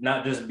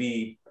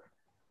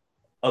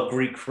a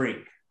Greek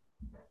freak.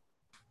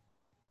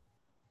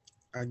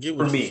 I get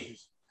what for me.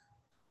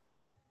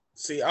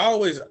 See,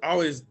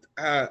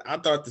 I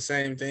thought the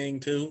same thing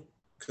too,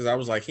 because I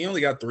was like, he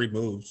only got 3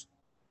 moves.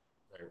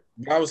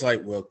 I was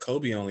like, well,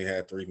 Kobe only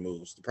had 3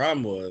 moves. The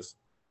problem was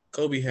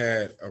Kobe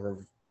had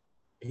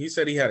he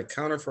said he had a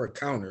counter for a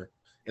counter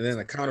and then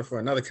a counter for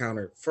another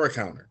counter for a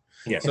counter.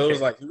 Yeah. So it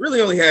was like, he really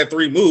only had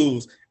 3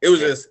 moves. It was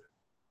just,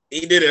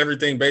 he did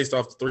everything based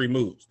off the 3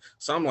 moves.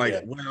 So I'm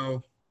like,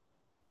 well,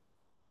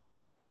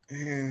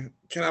 can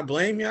I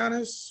blame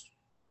Giannis?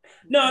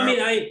 No, I mean,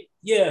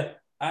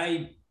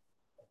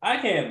 I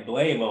can't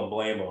blame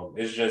him.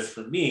 It's just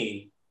for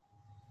me,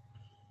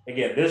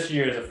 again, this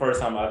year is the first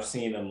time I've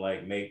seen him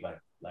make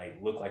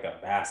look like a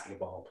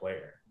basketball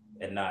player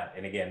and not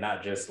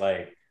just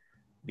like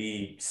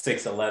be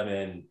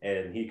 6'11"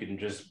 and he can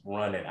just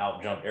run and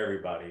out jump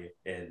everybody.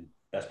 And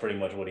that's pretty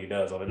much what he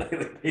does on a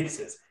daily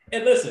basis.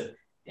 And listen,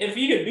 if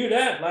he could do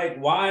that, like,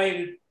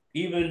 why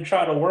even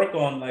try to work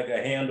on like a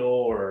handle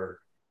or,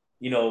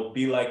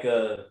 be like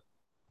I'm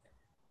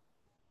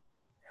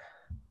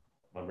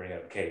gonna bring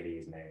up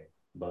KD's name,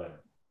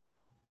 but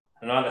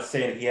I'm not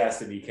saying he has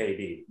to be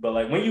KD, but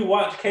like when you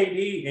watch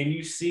KD and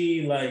you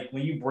see like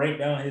when you break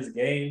down his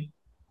game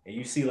and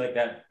you see like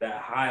that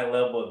high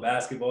level of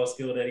basketball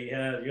skill that he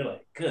has, you're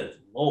like, good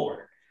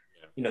Lord.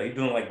 He's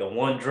doing like the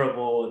 1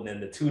 dribble and then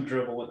the 2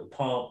 dribble with the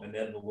pump and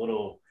then the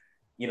little,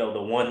 the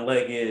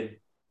 1-legged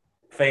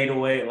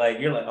fadeaway. Like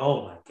you're like,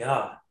 oh my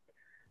God.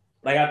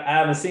 Like I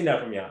haven't seen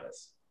that from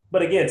Giannis.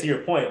 But again, to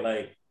your point,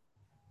 like,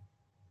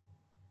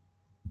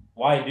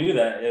 why do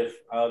that if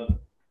I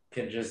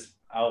can just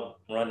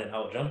outrun and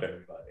outjump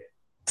everybody?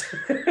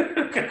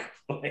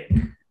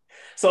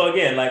 So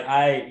again, like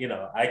I'm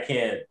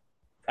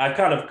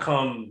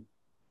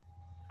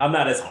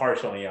not as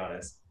harsh on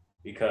Giannis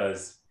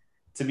because,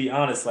 to be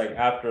honest, like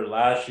after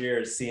last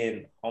year,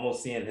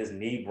 almost seeing his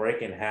knee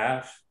break in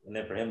half, and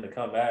then for him to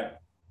come back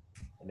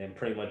and then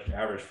pretty much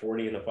average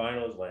 40 in the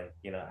finals, like,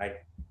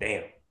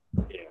 damn.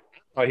 Yeah.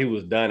 Oh, he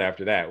was done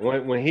after that.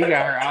 When he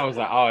got hurt, I was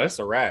like, oh, it's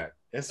a wrap.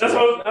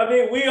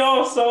 We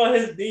all saw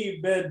his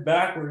knee bend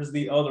backwards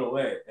the other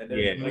way. And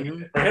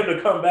then for him to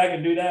come back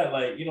and do that,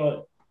 like,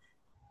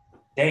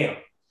 damn.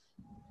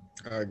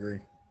 I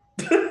agree.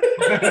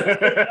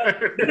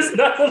 There's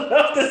nothing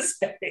left to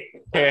say.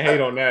 Can't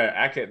hate on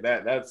that.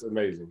 That's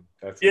amazing.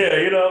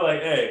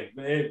 Hey,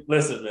 man,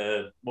 listen,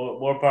 man,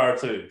 more power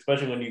to you,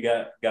 especially when you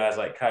got guys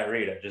like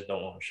Kyrie that just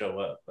don't want to show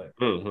up. Like,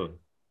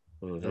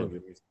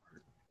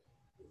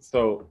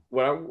 So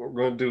what we're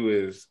going to do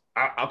is,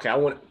 I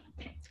want,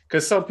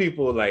 because some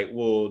people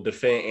will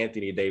defend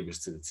Anthony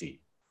Davis to the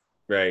T,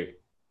 right?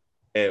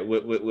 And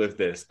with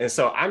this. And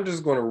so I'm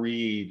just going to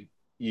read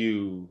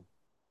you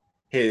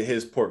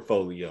his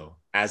portfolio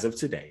as of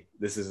today.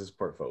 This is his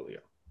portfolio.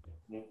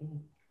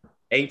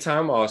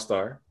 8-time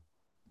All-Star,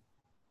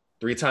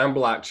 3-time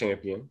block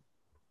champion,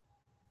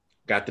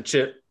 got the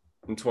chip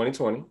in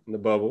 2020 in the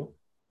bubble,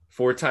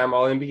 4-time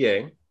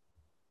All-NBA,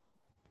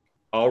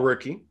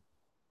 All-Rookie,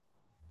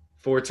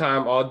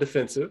 4-time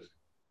All-Defensive,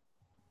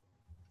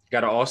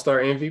 got an All-Star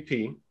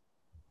MVP,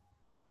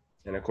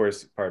 And of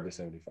course, part of the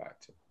 75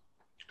 too.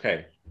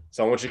 Okay.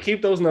 So I want you to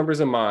keep those numbers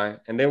in mind.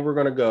 And then we're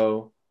going to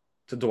go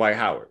to Dwight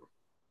Howard.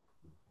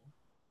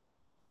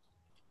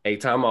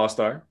 8-time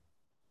All-Star.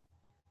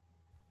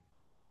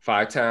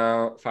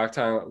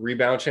 5-time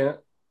rebound champ.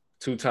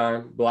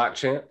 2-time block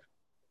champ.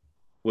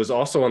 Was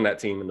also on that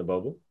team in the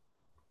bubble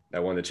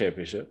that won the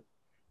championship.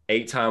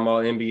 8-time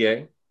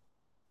All-NBA.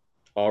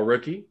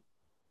 All-Rookie.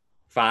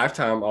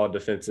 5-time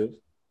All-Defensive.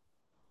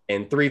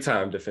 And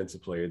 3-time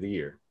Defensive Player of the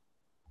Year.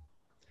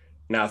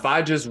 Now, if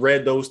I just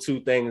read those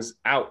two things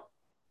out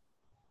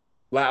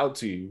loud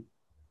to you,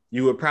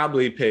 you would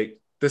probably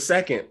pick the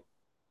second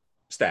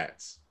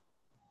stats,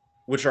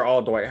 which are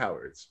all Dwight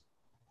Howard's.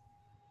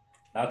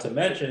 Not to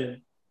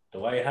mention,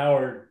 Dwight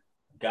Howard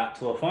got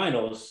to a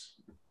finals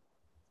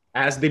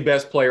as the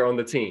best player on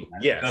the team.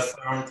 Yes. Best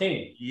player on the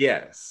team.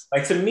 Yes.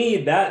 Like, to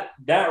me, that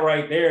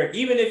right there,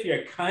 even if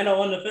you're kind of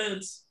on the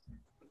fence,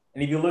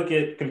 and if you look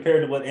at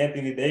compared to what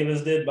Anthony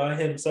Davis did by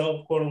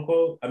himself, quote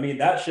unquote, I mean,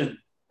 that should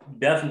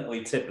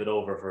definitely tip it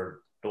over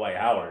for Dwight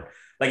Howard.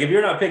 Like, if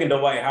you're not picking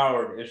Dwight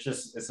Howard,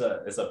 it's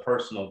a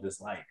personal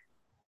dislike.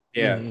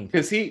 Yeah,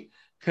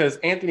 because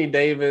Anthony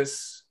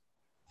Davis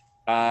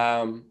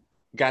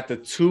got the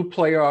 2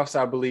 playoffs,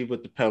 I believe,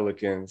 with the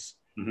Pelicans.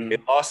 Mm-hmm. They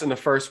lost in the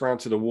first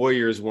round to the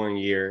Warriors one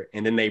year,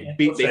 and then they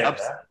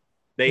upset.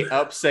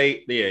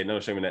 Yeah,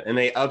 no shame in that. And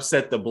they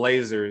upset the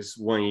Blazers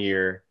one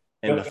year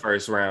in the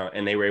first round,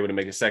 and they were able to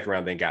make a second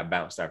round. Then got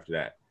bounced after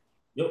that.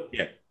 Yep.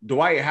 Yeah,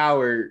 Dwight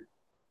Howard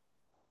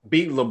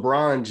beat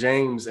LeBron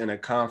James in a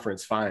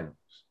conference finals.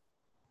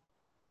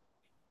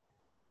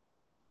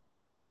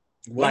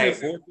 Like,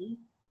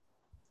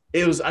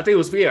 it was, I think it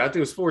was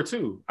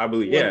 4-2, I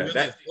believe. Yeah, really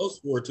that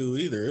close 4-2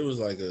 either. It was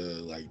like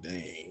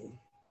dang.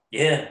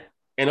 Yeah.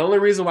 And the only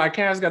reason why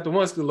Cavs got the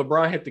one is because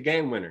LeBron hit the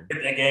game winner.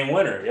 Hit that game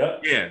winner,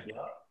 yep. Yeah.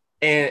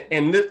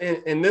 And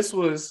this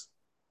was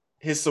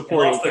his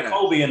supporting. Lost to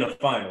Kobe in the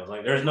finals.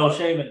 Like, there's no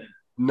shame in it.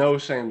 No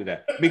shame to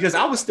that. Because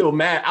I was still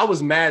mad. I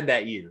was mad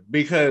that year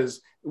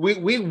because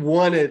we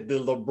wanted the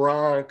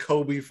LeBron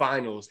Kobe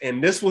finals,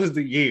 and this was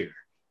the year.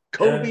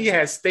 Kobe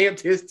had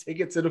stamped his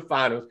ticket to the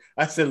finals.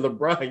 I said,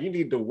 LeBron, you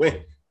need to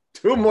win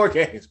 2 more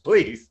games,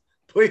 please.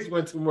 Please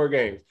win 2 more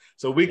games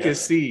so we can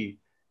see,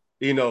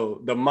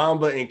 the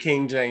Mamba and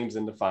King James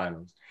in the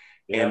finals.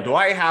 Yeah. And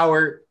Dwight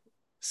Howard,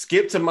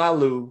 Skip to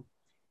Malou,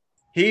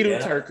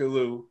 Hedo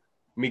Turkoglu,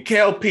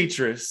 Mikael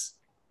Petrus.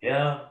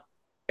 Yeah.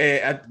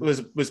 And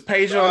was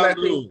Page on that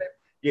team?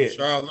 Yeah.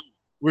 Rashard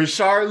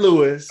Rashard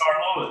Lewis.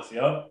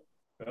 Yep.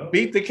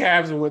 Beat the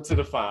Cavs and went to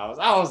the finals.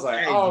 I was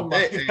like, oh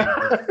my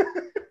God.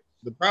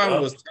 The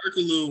problem was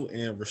Turkoglu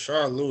and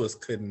Rashard Lewis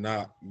could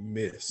not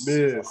miss.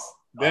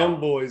 Them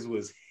boys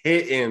was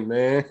hitting,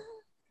 man.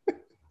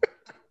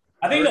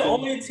 I think the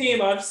only team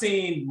I've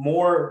seen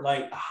more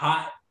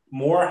hot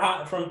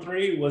from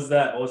 3 was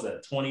that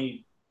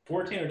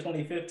 2014 or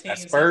 2015? That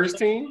Spurs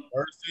team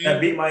that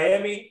beat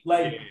Miami.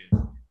 Like,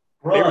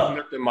 there was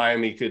nothing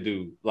Miami could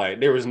do. Like,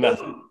 there was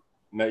nothing.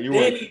 No, you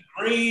weren't. Danny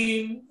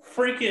Green,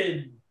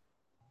 freaking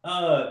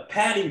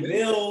Patty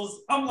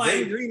Mills. I'm like,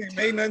 Danny Green ain't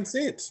made nothing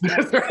sense.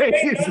 That's right.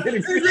 Danny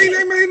Green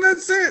ain't made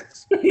nothing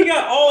sense. He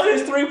got all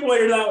his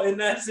 3-pointers out in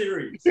that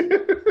series.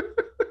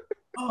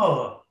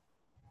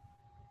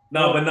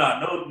 No,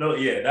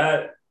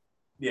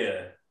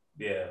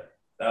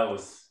 that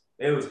was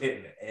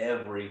hitting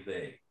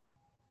everything.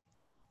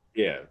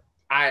 Yeah,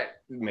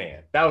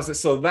 that was it.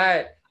 So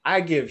that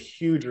I give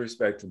huge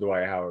respect to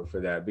Dwight Howard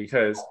for that,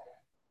 because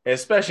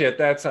especially at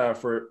that time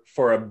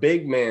for a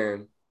big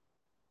man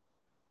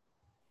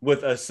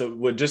with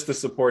just the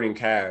supporting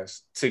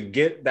cast to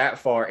get that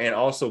far and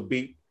also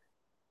beat.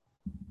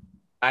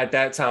 At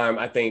that time,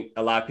 I think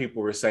a lot of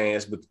people were saying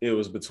it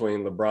was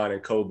between LeBron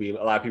and Kobe.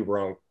 A lot of people were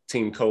on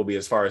Team Kobe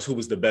as far as who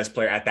was the best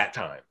player at that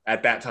time.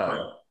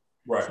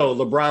 Right. So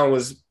LeBron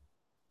was,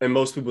 in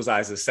most people's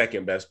eyes, the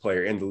second best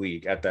player in the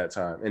league at that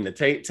time. And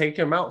to take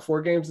him out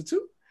 4-2,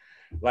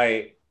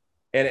 like,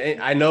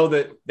 and I know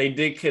that they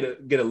did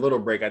get a little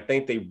break. I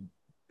think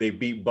they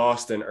beat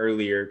Boston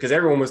earlier because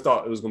everyone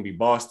thought it was going to be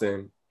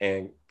Boston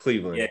and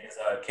Cleveland. Yeah, because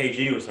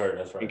KG was hurt.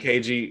 That's right. And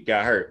KG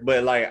got hurt.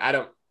 But like,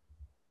 but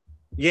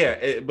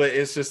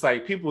it's just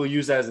like people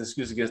use that as an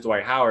excuse against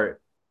Dwight Howard,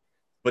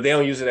 but they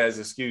don't use it as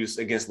an excuse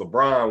against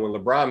LeBron when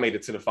LeBron made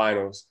it to the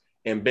finals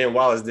and Ben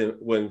Wallace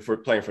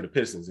wasn't playing for the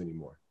Pistons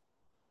anymore.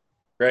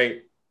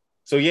 Right?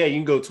 So yeah, you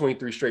can go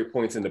 23 straight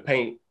points in the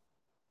paint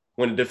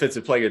when the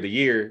defensive player of the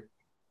year,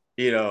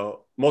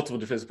 multiple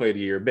defensive player of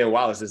the year, Ben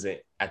Wallace isn't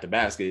at the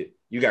basket.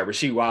 You got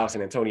Rasheed Wallace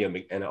and Antonio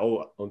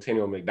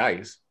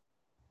McDyess.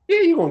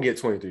 Yeah, you're gonna get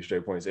 23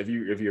 straight points if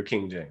you're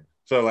King James.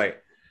 So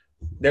like,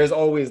 there's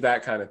always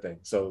that kind of thing.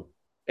 So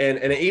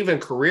and even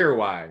career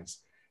wise,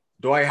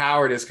 Dwight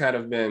Howard has kind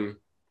of been,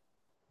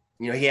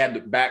 he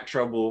had back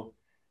trouble,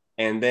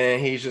 and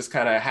then he's just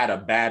kind of had a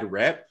bad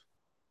rep.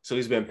 So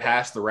he's been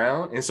passed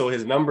around, and so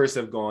his numbers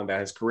have gone down.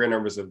 His career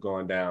numbers have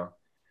gone down.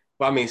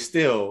 But I mean,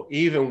 still,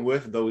 even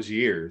with those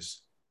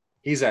years,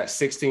 he's at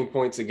 16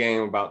 points a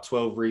game, about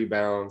 12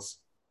 rebounds,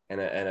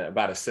 and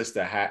about assist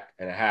and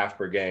a half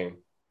per game.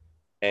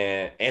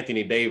 and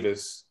Anthony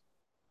Davis,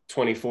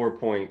 24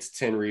 points,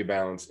 10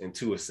 rebounds, and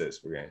 2 assists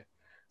per game.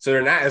 So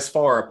they're not as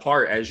far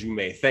apart as you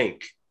may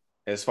think,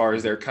 as far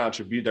as their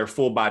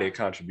full body of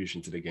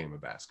contribution to the game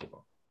of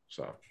basketball.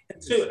 So,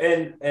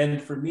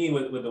 and for me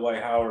with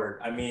Dwight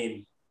Howard, I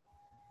mean,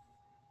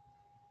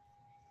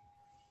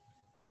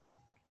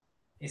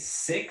 it's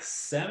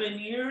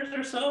 6-7 years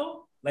or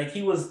so. Like,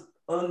 he was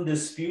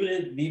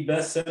undisputed the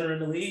best center in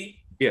the league.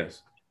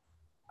 Yes.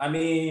 I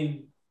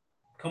mean,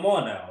 come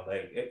on now.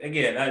 Like,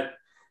 again,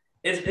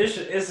 it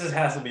just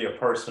has to be a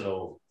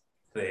personal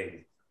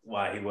thing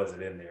why he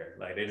wasn't in there.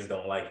 Like, they just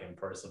don't like him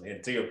personally.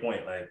 And to your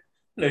point, like,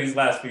 you know, these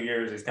last few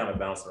years, he's kind of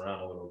bounced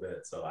around a little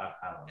bit. So I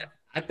don't know.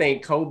 I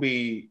think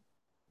Kobe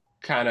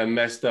kind of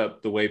messed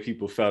up the way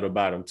people felt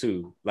about him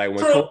too. Like when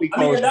True. Kobe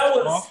comes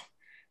off,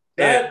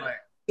 that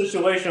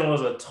situation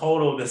was a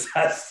total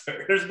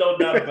disaster. There's no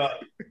doubt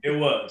about it. It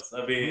was.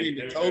 I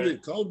mean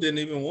Kobe didn't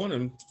even want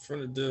him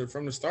from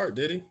the start,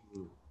 did he?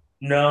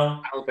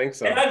 No, I don't think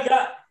so. And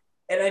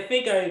I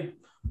think did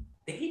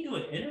he do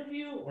an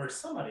interview or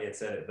somebody had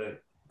said it,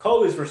 but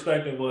Kobe's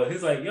perspective was,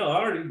 he's like, yo, I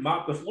already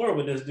mopped the floor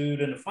with this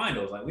dude in the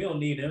finals. Like, we don't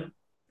need him.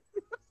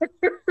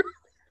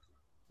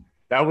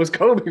 That was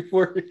Kobe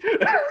for you.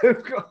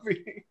 Kobe.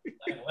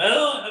 Like,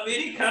 well, I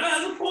mean, he kind of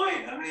has a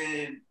point. I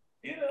mean,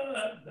 you know,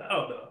 I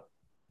don't know.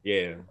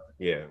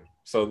 Yeah.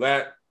 So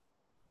that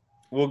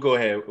we'll go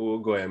ahead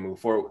and move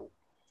forward.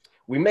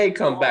 We may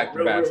come back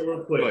to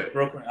basketball.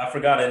 Real quick. I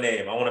forgot a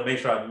name. I want to make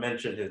sure I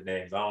mentioned his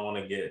name. I don't want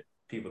to get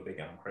people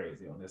thinking I'm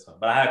crazy on this one.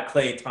 But I have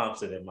Klay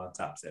Thompson in my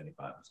top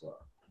 75 as well.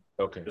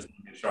 Okay. Just to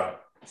make sure I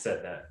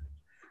said that.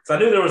 So I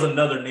knew there was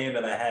another name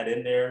that I had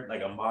in there,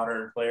 like a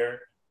modern player.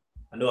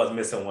 I knew I was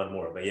missing one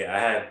more, but yeah,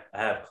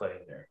 I have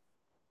Klay in there.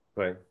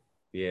 But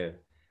yeah,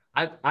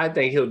 I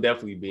think he'll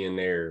definitely be in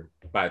there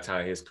by the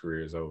time his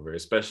career is over,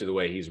 especially the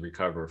way he's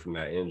recovering from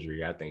that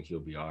injury. I think he'll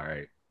be all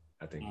right.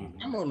 I think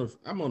I'm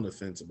on the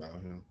fence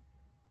about him.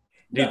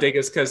 Do you think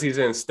it's because he's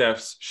in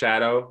Steph's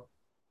shadow?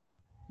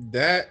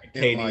 That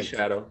KD's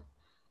shadow.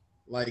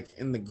 Like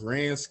in the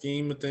grand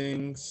scheme of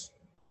things,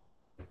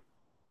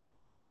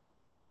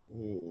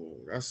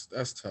 ooh, that's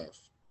tough.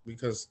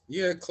 Because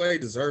yeah, Klay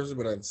deserves it,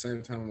 but at the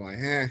same time, I'm like,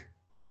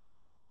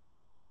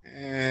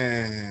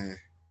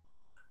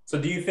 So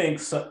do you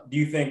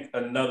think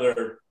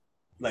another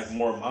like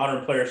more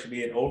modern player should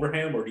be in over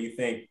him, or do you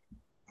think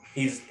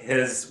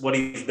what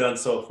he's done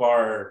so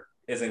far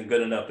isn't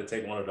good enough to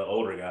take one of the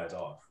older guys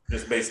off,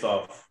 just based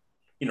off,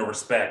 you know,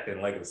 respect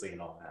and legacy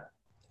and all that?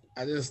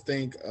 I just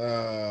think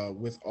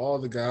with all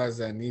the guys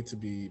that need to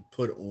be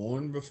put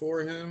on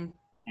before him,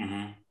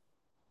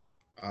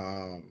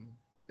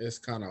 it's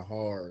kind of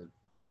hard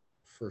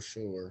for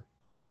sure.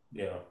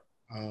 Yeah.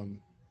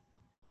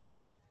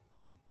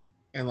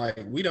 And like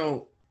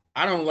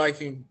I don't like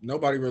him.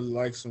 Nobody really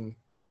likes him.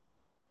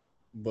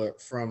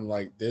 But from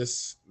like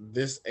this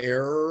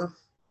era,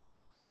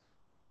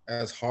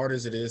 as hard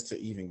as it is to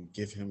even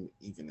give him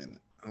even an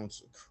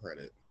ounce of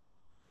credit,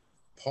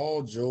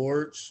 Paul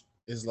George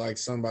is like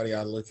somebody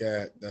I look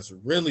at that's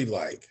really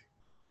like,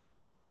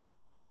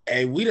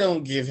 hey, we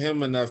don't give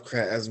him enough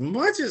credit. As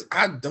much as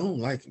I don't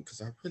like him,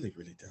 because I really,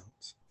 really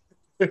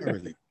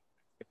don't.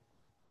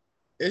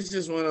 It's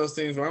just one of those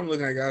things where I'm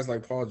looking at guys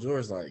like Paul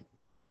George, like,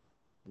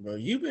 bro,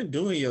 you've been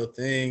doing your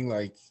thing.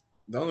 Like,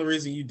 the only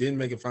reason you didn't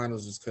make it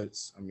finals is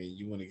because, I mean,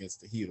 you went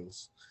against the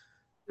Heatles.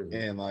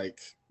 And, like,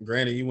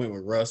 granted, you went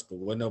with Russ,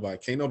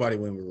 but can't nobody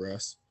win with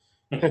Russ.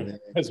 And then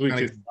As we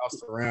kind could of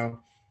bounced around.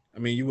 I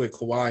mean, you with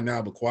Kawhi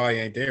now, but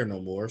Kawhi ain't there no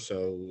more.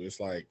 So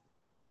it's like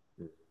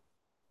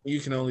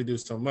you can only do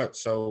so much.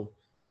 So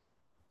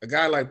a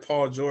guy like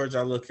Paul George,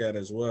 I look at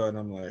as well, and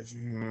I'm like,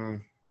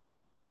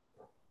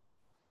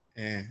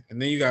 And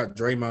then you got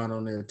Draymond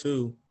on there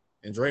too,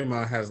 and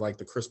Draymond has like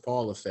the Chris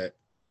Paul effect,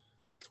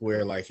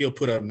 where like he'll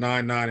put up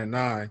 9, 9, and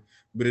 9,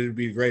 but it'll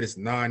be the greatest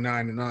 9,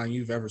 9, and 9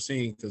 you've ever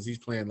seen because he's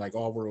playing like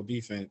all world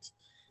defense.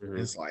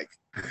 It's like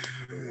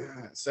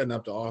setting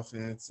up the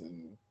offense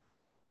and.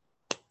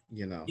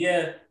 You know.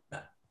 Yeah,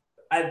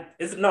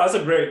 it's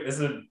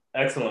an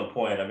excellent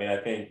point. I mean, I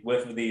think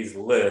with these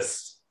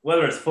lists,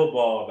 whether it's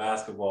football,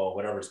 basketball,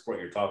 whatever sport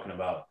you're talking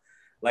about,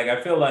 like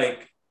I feel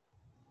like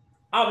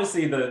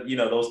obviously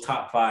those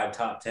top 5,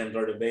 top 10s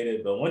are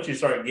debated, but once you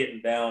start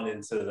getting down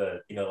into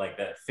the like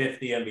that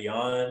 50 and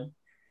beyond,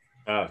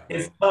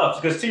 it's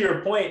tough because to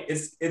your point,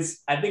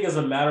 it's I think it's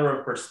a matter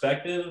of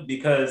perspective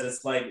because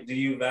it's like, do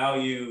you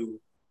value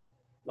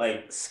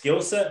like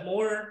skill set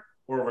more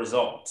or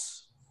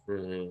results?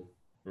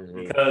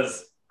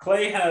 Because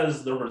Klay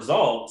has the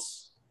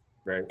results,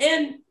 right?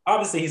 And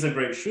obviously he's a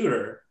great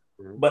shooter.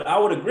 But I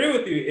would agree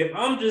with you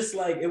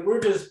if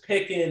we're just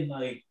picking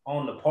like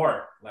on the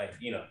park, like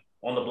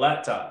on the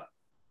blacktop,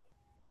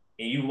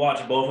 and you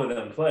watch both of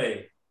them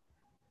play,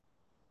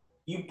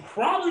 you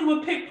probably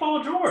would pick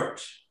Paul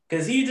George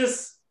because he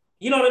just,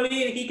 you know what I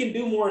mean? He can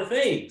do more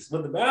things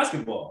with the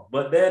basketball.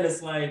 But then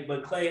it's like,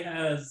 but Klay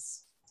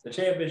has the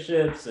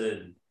championships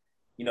and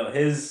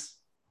his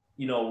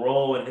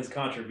role and his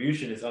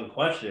contribution is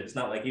unquestioned. It's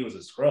not like he was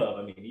a scrub.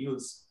 I mean, he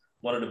was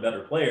one of the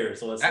better players.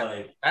 So it's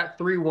that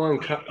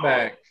 3-1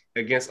 comeback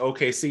against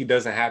OKC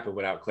doesn't happen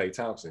without Klay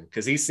Thompson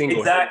because he's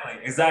single.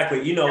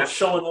 Exactly. You know,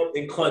 showing up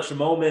in clutch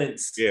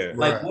moments. Yeah.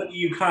 Like, what do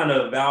you kind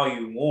of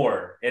value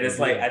more? And it's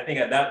like, I think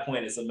at that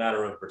point, it's a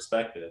matter of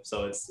perspective.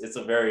 So it's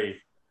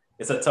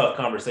a tough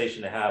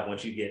conversation to have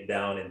once you get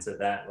down into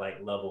that like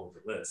level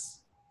of the list.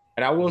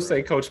 And I will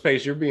say, Coach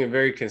Pace, you're being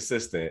very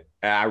consistent.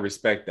 And I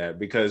respect that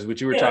because what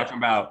you were talking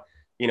about,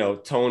 you know,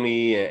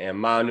 Tony and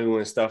Manu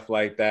and stuff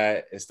like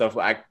that and stuff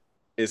like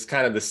it's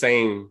kind of the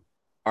same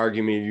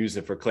argument you're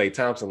using for Klay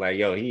Thompson. Like,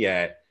 yo, he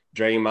had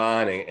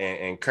Draymond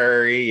and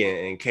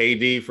Curry and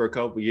KD for a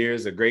couple of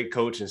years, a great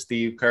coach and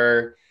Steve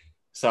Kerr.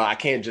 So I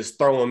can't just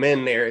throw him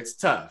in there. It's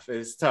tough.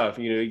 You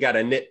know, you got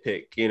to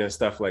nitpick, you know,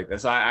 stuff like that.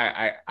 So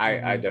I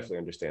definitely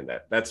understand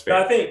that. That's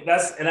fair.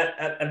 So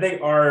I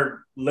think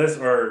our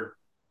list are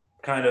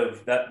kind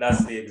of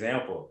that's the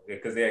example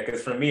because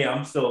for me,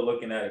 I'm still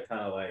looking at it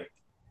kind of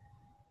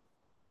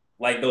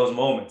like those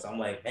moments. I'm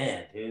like,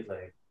 man, dude,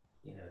 like,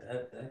 you know,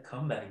 that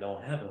comeback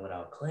don't happen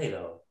without Klay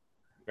though.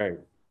 Right.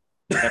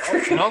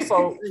 And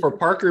also for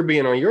Parker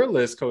being on your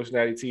list, Coach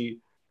Natty T,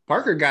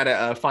 Parker got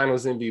a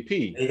Finals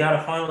MVP. He got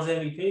a Finals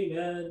MVP,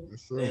 man.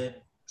 Sure.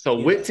 So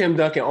with Tim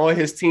Duncan on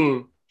his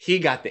team, he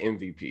got the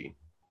MVP.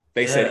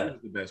 They said he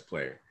was the best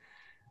player.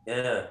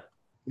 Yeah.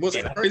 What's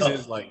crazy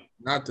is like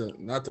not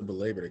to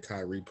belabor the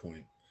Kyrie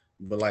point,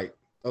 but like,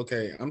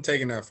 okay, I'm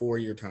taking that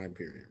 4-year time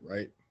period,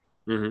 right?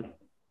 Mm-hmm.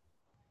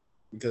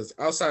 Because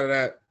outside of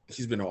that,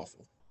 he's been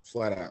awful,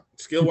 flat out.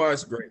 Skill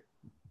wise, great.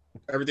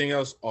 Everything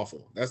else,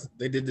 awful.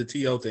 They did the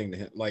TO thing to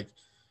him. Like,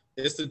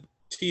 it's the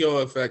TO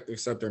effect,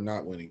 except they're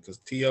not winning because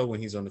TO when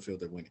he's on the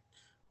field they're winning.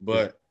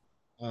 But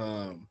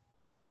I'm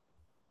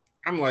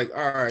like,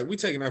 all right, we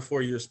taking that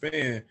 4-year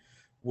span.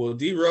 Well,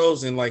 D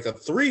Rose in like a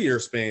 3-year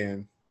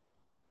span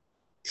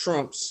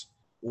trumps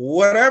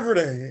whatever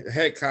the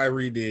heck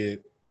Kyrie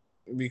did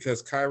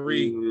because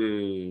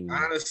Kyrie,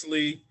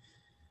 honestly,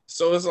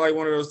 so it's like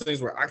one of those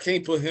things where I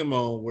can't put him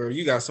on where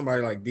you got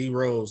somebody like D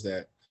Rose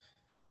that,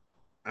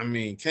 I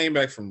mean, came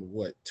back from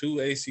 2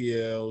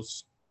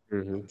 ACLs,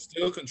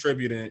 still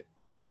contributing.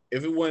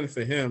 If it wasn't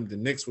for him,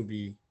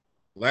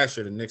 last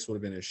year the Knicks would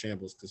have been in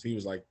shambles because he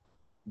was like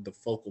the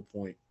focal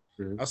point.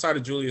 Outside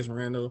of Julius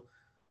Randle,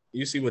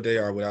 you see what they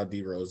are without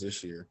D Rose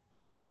this year.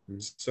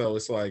 So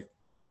it's like,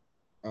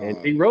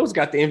 and D Rose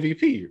got the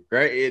MVP,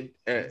 right?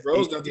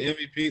 Rose got the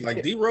MVP.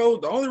 Like D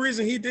Rose, the only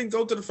reason he didn't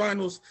go to the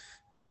finals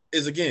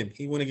is again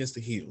he went against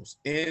the Heatles,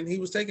 and he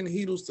was taking the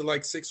Heatles to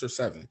like 6 or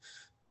 7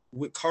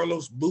 with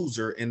Carlos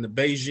Boozer and the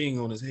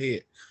Beijing on his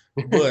head.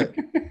 But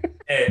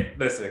hey,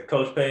 listen,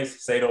 Coach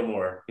Pace, say no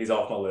more. He's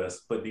off my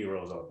list. Put D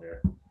Rose on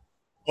there.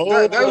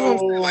 That's what I'm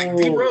saying. Like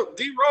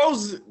D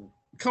Rose,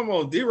 come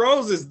on, D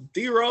Rose is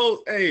D Rose.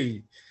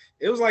 Hey,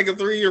 it was like a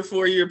 3 or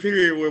 4 year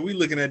period where we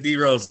looking at D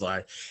Rose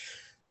like.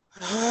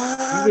 He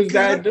was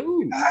that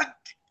dude.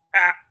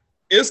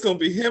 It's gonna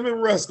be him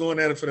and Russ going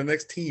at it for the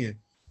next 10.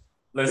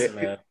 Listen,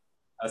 man,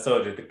 I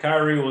told you the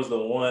Kyrie was the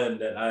one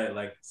that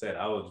I said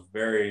I was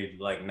very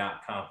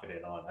not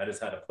confident on. I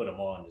just had to put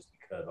him on just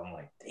because I'm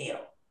like, damn.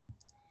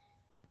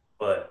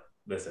 But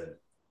listen,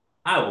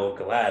 I will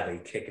gladly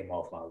kick him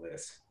off my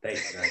list. Thank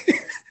you. I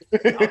will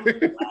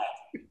gladly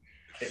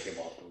kick him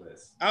off the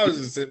list. I was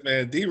just saying,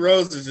 man, D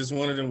Rose is just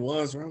one of them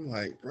ones where I'm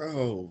like,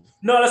 bro.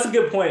 No, that's a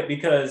good point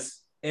because.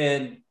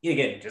 And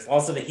again, just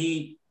also the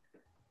Heat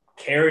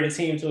carried a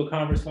team to a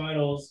conference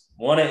finals,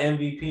 won an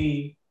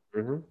MVP,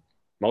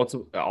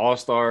 multiple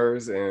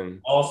All-Stars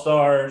and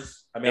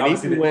All-Stars. I mean, and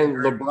even when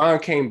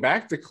LeBron came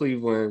back to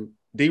Cleveland,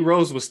 D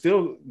Rose was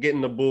still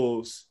getting the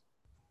Bulls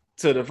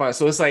to the final.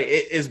 So it's like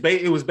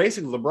it was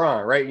basically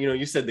LeBron, right? You know,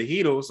 you said the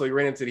Heatles, so he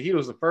ran into the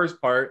Heatles the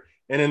first part,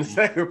 and then the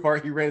second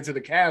part he ran into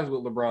the Cavs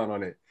with LeBron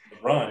on it.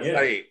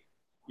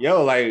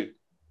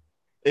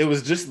 It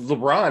was just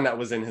LeBron that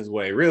was in his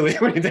way, really,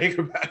 when you think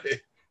about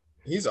it.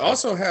 He's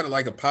also had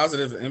like a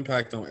positive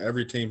impact on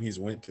every team he's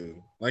went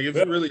to. Like if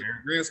you really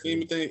grand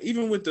scheme of things,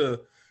 even with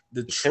the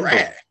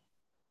trash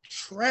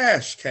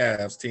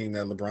Cavs team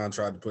that LeBron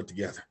tried to put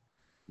together.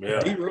 Yeah.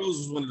 D Rose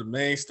was one of the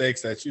main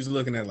stakes that she was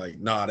looking at like,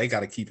 nah, they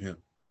got to keep him.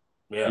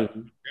 Yeah.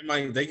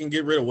 They can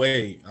get rid of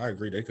Wade. I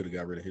agree. They could have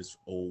got rid of his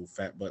old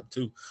fat butt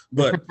too.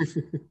 But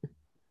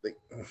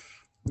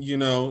you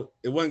know,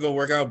 it wasn't gonna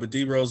work out. But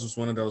D Rose was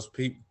one of those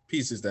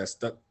pieces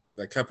that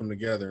kept them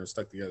together and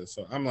stuck together.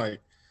 So I'm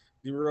like,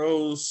 D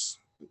Rose.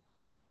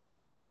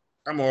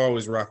 I'm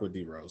always rock with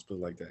D Rose, but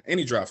like that. And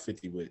he dropped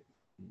 50 with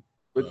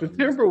the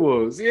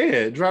Timberwolves.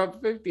 Yeah,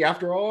 dropped 50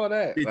 after all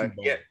that. Like,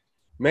 yeah.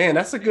 Man,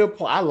 that's a good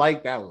point. I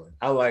like that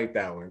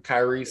one.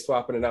 Kyrie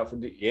swapping it out for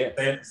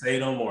Say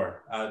no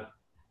more.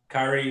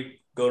 Kyrie,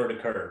 go to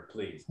the curb,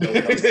 please. Go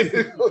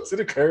to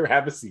the curb,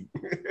 have a seat.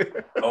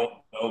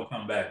 don't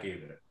come back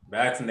either.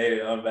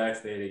 Vaccinated,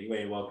 unvaccinated, you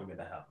ain't welcome in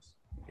the house.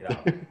 Get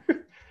out.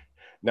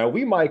 Now,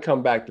 we might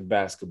come back to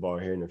basketball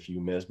here in a few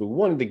minutes, but we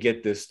wanted to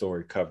get this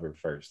story covered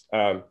first.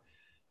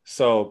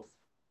 So,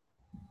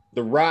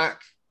 The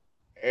Rock,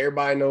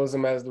 everybody knows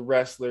him as the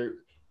wrestler.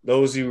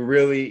 Those who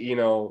really, you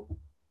know,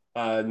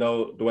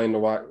 know Dwayne the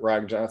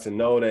Rock Johnson,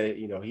 know that,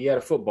 he had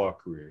a football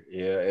career.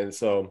 Yeah. And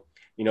so,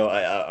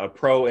 a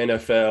pro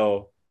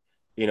NFL,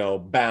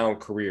 bound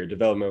career,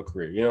 developmental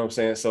career. You know what I'm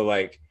saying? So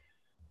like,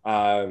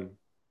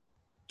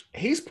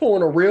 he's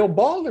pulling a real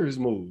ballers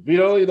move.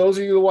 Those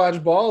of you who watch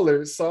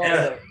Ballers saw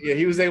that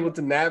he was able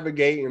to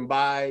navigate and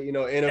buy,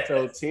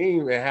 NFL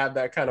team and have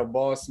that kind of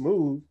boss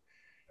move.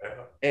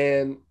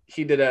 And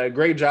he did a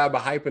great job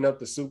of hyping up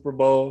the Super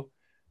Bowl.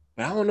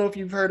 But I don't know if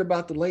you've heard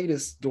about the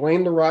latest.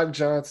 Dwayne The Rock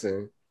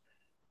Johnson,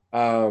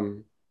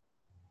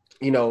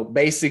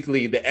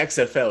 basically the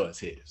XFL is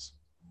his.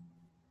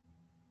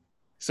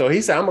 So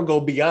he said, I'm going to go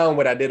beyond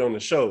what I did on the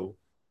show.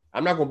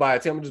 I'm not going to buy a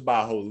team. I'm going to just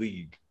buy a whole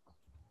league.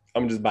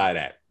 I'm going to just buy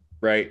that,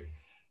 right?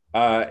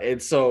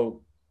 And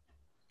so,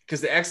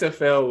 because the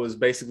XFL was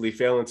basically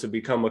failing to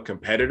become a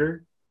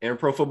competitor in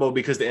pro football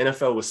because the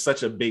NFL was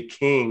such a big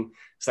king.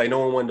 It's like no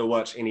one wanted to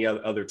watch any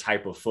other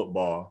type of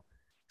football,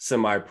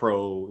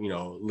 semi-pro,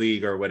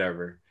 league or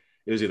whatever.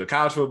 It was either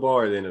college football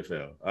or the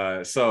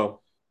NFL.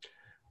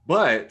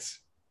 But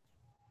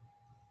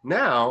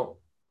now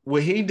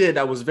what he did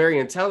that was very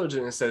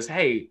intelligent and says,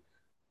 hey,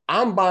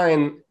 I'm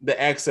buying the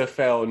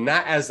XFL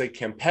not as a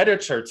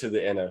competitor to the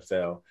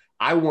NFL.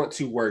 I want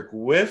to work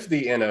with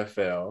the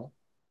NFL,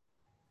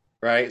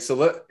 right? So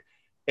let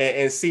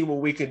and see what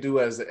we could do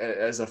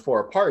for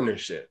a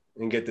partnership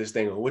and get this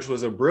thing, which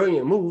was a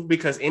brilliant move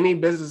because any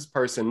business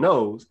person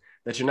knows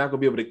that you're not going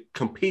to be able to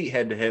compete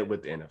head to head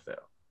with the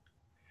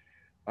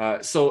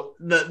NFL. So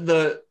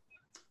the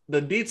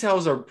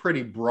details are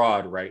pretty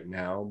broad right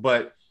now,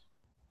 but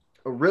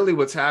really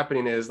what's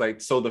happening is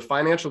so the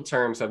financial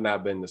terms have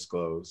not been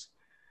disclosed.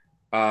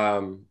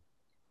 But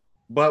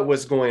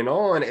what's going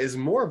on is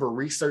more of a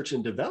research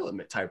and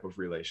development type of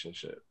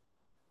relationship.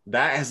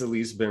 That has at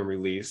least been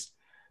released.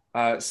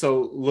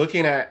 So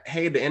looking at,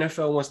 hey, the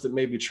NFL wants to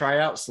maybe try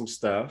out some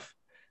stuff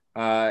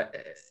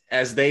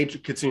as they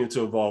continue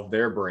to evolve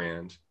their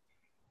brand,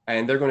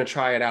 and they're going to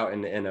try it out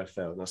in the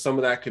NFL. Now, some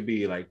of that could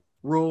be like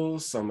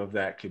rules, some of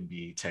that could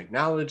be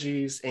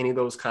technologies, any of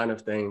those kind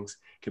of things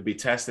could be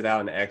tested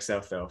out in the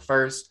XFL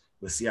first.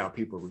 Let's see how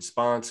people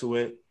respond to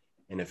it.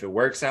 And if it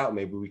works out,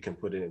 maybe we can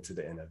put it into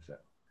the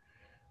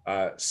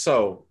NFL.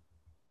 So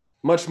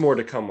much more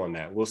to come on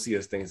that. We'll see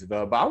as things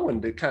develop. But I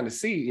wanted to kind of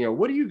see,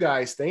 what do you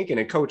guys think?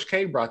 And Coach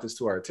K brought this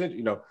to our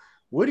attention.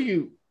 What do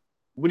you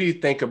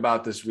think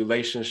about this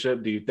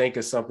relationship? Do you think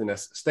it's something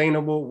that's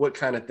sustainable? What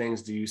kind of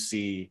things do you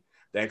see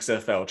the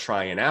XFL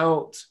trying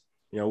out?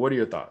 What are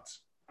your thoughts?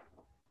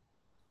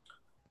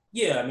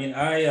 Yeah, I mean,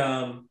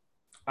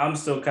 I'm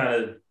still kind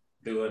of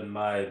doing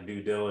my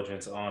due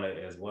diligence on it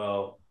as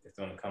well. It's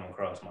going to come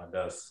across my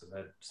desk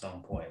at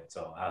some point,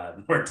 so I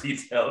have more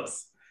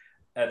details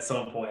at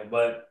some point.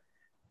 But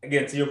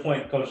again, to your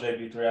point, Coach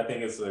JP3, I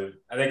think it's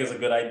a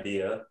good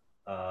idea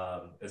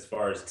as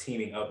far as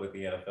teaming up with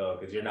the NFL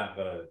because you're not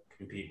going to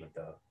compete with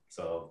them,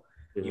 so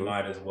you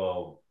might as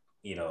well,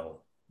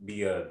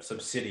 be a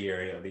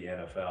subsidiary of the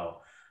NFL.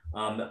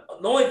 The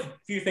only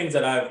few things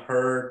that I've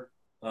heard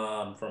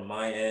from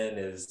my end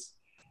is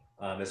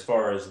as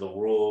far as the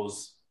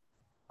rules,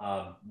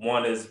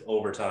 one is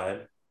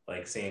overtime,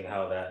 like seeing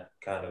how that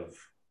kind of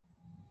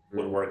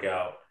would work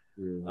out.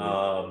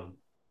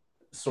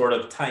 Sort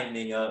of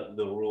tightening up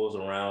the rules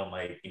around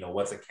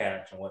what's a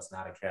catch and what's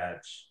not a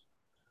catch,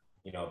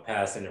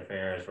 pass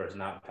interference versus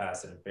not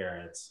pass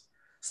interference,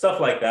 stuff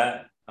like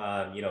that.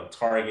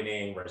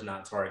 Targeting versus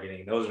not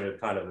targeting. Those are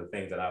kind of the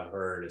things that I've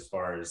heard as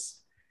far as,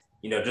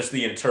 just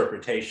the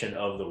interpretation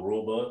of the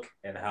rule book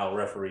and how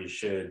referees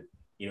should,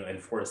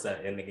 enforce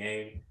that in the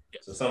game.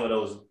 So some of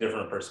those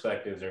different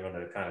perspectives are going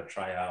to kind of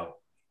try out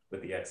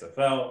with the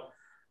XFL.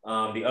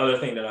 The other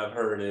thing that I've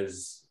heard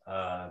is,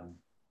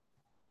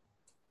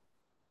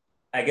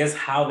 I guess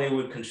how they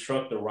would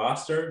construct the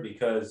roster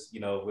because,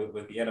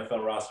 with the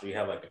NFL roster, you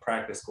have the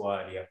practice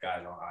squad, you have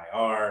guys on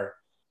IR.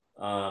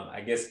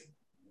 I guess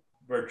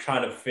we're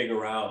trying to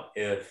figure out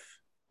if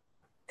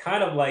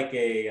kind of like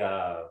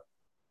how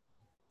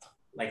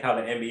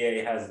the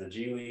NBA has the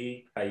G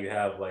League, how you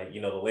have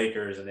the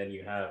Lakers, and then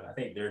you have, I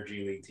think their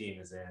G League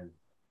team is in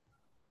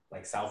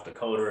South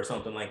Dakota or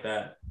something like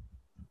that.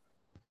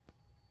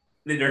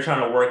 They're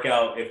trying to work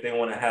out if they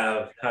want to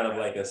have kind of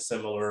a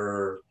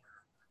similar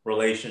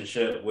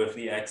relationship with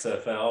the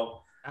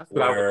XFL. That's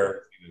what I would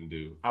even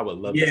do. I would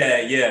love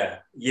Yeah.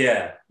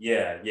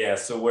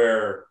 So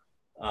where,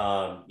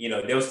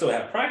 they'll still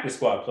have practice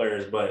squad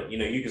players, but,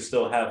 you can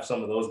still have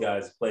some of those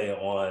guys play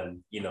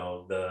on,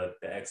 the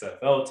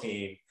XFL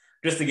team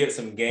just to get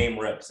some game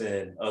reps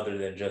in other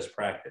than just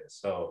practice.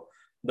 So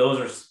those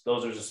are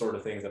the sort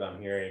of things that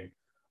I'm hearing.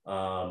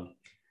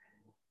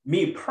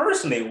 Me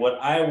personally, what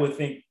I would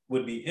think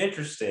would be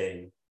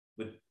interesting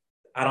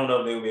I don't know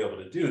if they would be able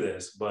to do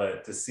this,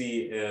 but to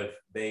see if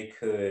they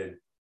could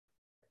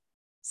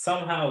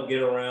somehow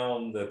get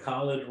around the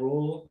college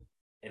rule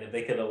and if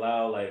they could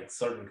allow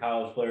certain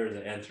college players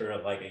to enter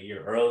a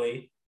year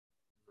early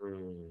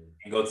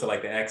and go to the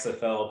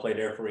XFL, play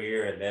there for a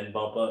year and then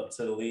bump up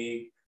to the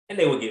league and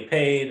they would get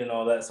paid and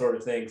all that sort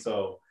of thing.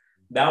 So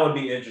that would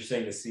be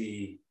interesting to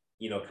see,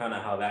 kind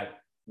of how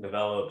that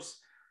develops.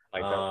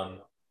 Like that.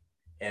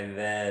 And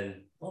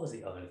then what was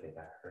the other thing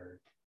I heard?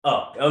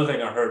 Oh, the other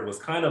thing I heard was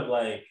kind of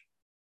like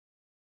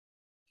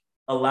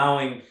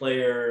allowing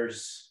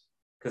players,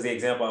 because the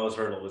example I was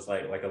heard was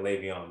like a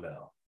Le'Veon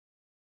Bell.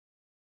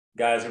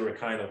 Guys who were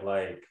kind of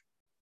like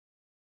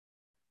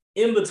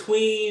in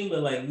between,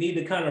 but like need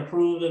to kind of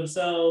prove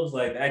themselves.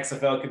 Like the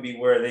XFL could be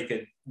where they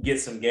could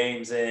get some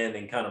games in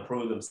and kind of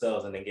prove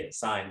themselves and then get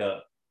signed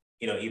up,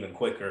 even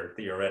quicker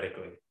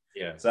theoretically.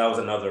 Yeah. So that was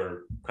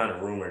another kind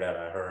of rumor that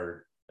I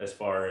heard as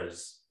far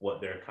as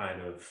what they're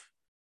kind of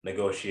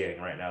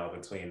negotiating right now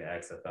between the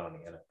XFL and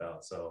the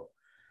NFL. So,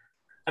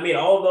 I mean,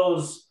 all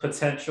those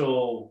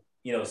potential,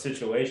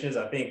 situations,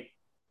 I think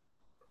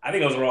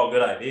those were all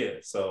good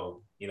ideas.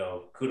 So,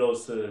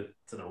 kudos to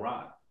The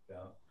Rock.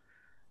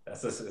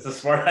 It's a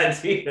smart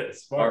idea.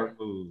 Smart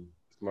move.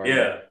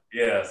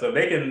 Yeah. So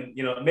they can,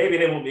 maybe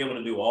they won't be able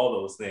to do all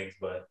those things,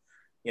 but,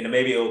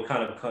 maybe it'll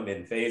kind of come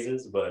in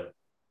phases. But,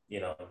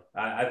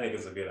 I think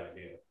it's a good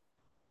idea.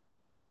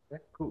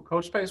 Cool.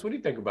 Coach Pace, what do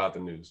you think about the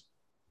news?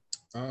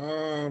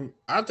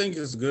 I think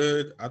it's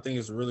good. I think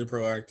it's really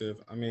proactive.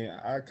 I mean,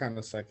 I kind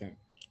of second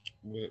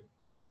with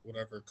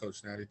whatever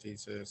Coach Natty T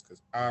says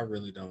because I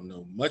really don't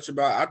know much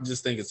about. I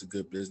just think it's a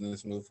good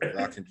business move for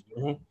Rock in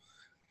general.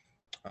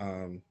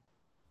 And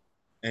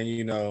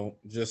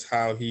just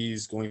how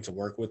he's going to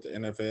work with the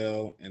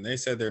NFL. And they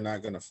said they're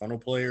not going to funnel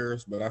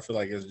players, but I feel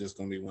like it's just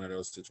going to be one of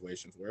those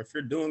situations where if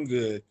you're doing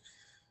good,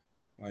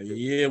 like,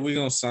 yeah, we're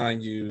going to sign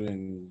you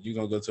and you're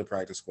going to go to a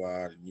practice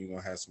squad and you're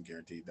going to have some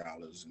guaranteed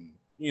dollars. And,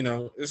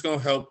 it's going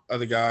to help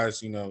other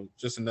guys,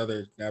 just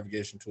another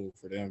navigation tool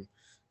for them.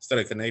 Instead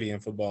of Canadian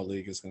Football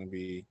League, it's going to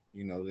be,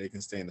 they can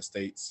stay in the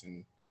States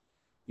and,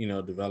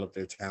 develop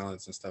their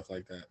talents and stuff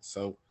like that.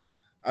 So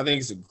I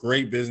think it's a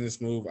great business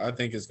move. I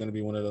think it's going to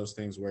be one of those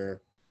things where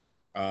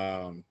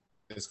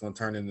it's going to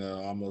turn into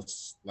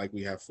almost like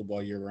we have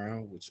football year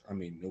round, which, I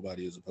mean,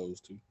 nobody is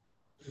opposed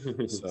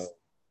to. So,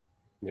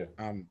 yeah,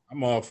 I'm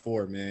all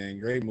for it, man.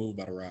 Great move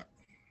by The Rock.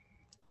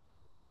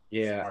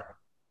 Yeah.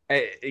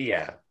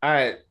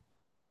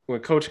 When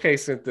Coach K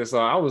sent this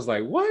on, I was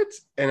like, what?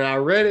 And I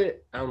read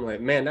it. I'm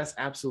like, man, that's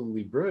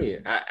absolutely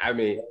brilliant. I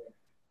mean,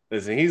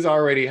 listen, he's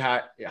already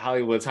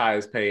Hollywood's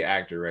highest paid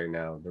actor right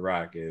now, The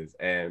Rock is.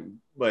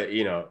 But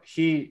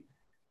he's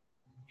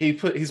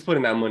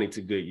putting that money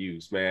to good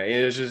use, man. And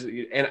it's just,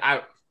 and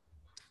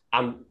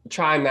I'm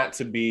trying not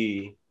to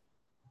be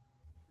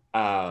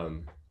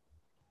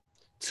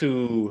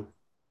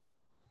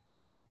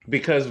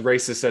because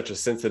race is such a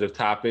sensitive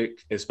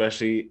topic,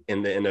 especially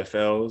in the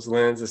NFL's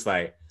lens. It's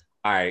like,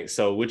 all right,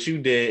 so what you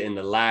did in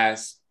the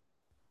last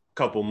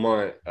couple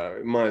months,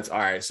 all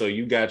right, so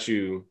you got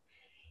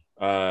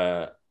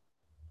all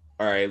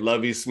right,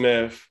 Lovie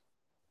Smith,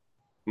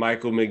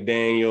 Michael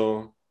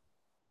McDaniel,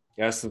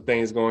 got some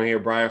things going here.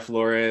 Brian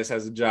Flores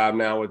has a job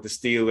now with the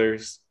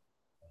Steelers.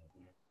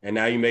 And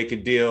now you make a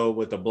deal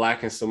with a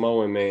Black and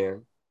Samoan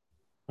man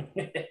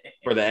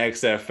for the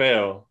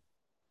XFL.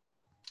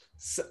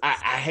 So I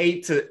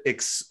hate to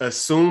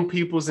assume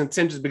people's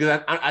intentions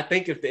because I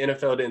think if the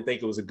NFL didn't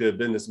think it was a good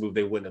business move,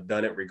 they wouldn't have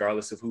done it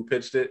regardless of who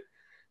pitched it.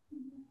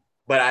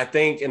 But I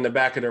think in the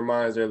back of their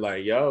minds, they're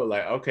like,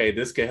 okay,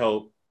 this could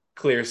help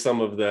clear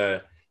some of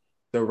the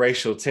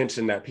racial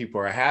tension that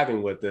people are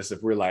having with this.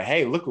 If we're like,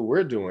 hey, look what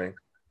we're doing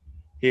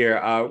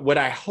here. What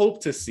I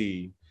hope to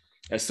see,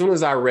 as soon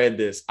as I read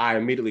this, I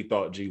immediately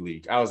thought G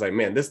League. I was like,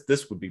 man,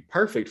 this would be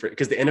perfect for it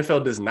because the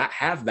NFL does not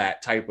have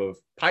that type of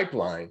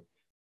pipeline.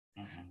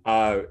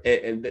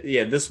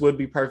 This would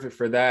be perfect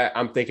for that.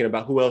 I'm thinking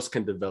about who else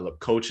can develop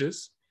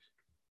coaches,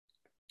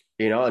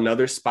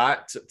 another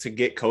spot to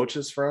get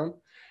coaches from,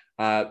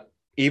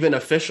 even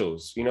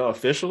officials,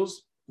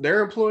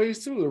 they're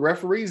employees too. The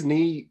referees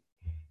need,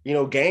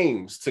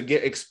 games to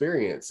get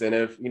experience. And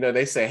if,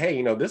 they say,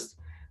 hey,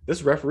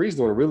 this referee's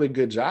doing a really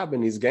good job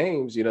in these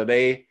games,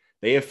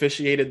 they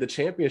officiated the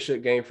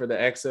championship game for the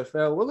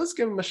XFL. Well, let's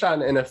give them a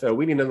shot in the NFL.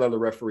 We need another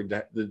referee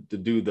to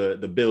do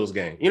the Bills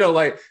game.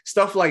 Like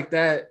stuff like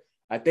that.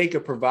 I think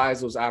it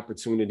provides those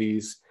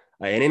opportunities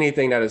and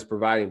anything that is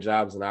providing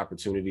jobs and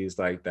opportunities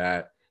like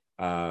that.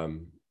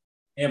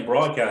 And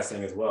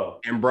broadcasting as well.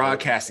 And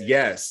broadcasting,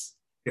 yes.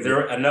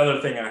 Because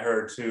another thing I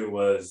heard too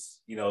was,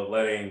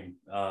 letting,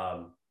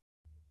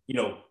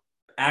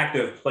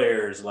 active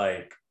players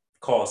like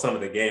call some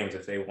of the games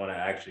if they want to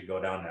actually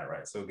go down that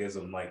right. So it gives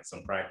them like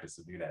some practice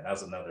to do that.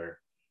 That's another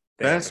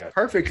thing. That's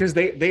perfect because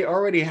they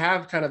already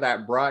have kind of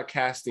that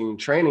broadcasting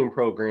training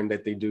program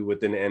that they do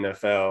within the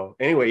NFL.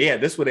 Anyway, yeah,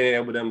 this would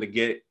enable them to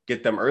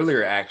get them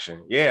earlier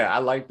action. Yeah, I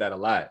like that a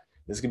lot.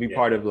 This could be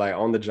part of like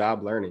on the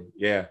job learning.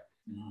 Yeah.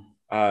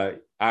 Mm-hmm.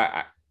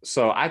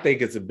 So I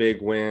think it's a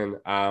big win.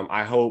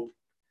 I hope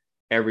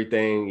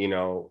everything,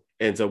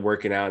 ends up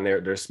working out and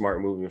they're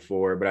smart moving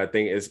forward. But I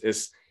think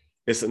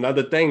it's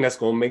another thing that's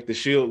going to make the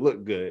Shield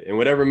look good. And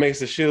whatever makes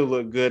the Shield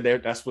look good,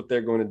 that's what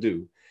they're going to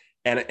do.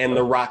 And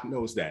The Rock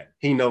knows that.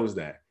 He knows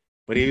that.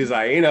 But he was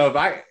like,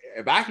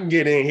 if I can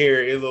get in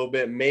here a little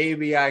bit,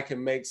 maybe I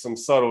can make some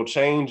subtle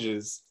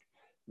changes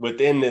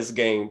within this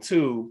game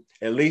too,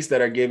 at least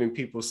that are giving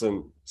people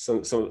some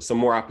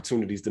more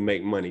opportunities to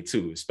make money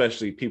too,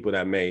 especially people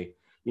that may,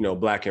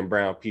 Black and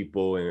brown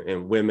people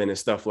and women and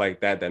stuff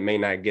like that may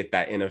not get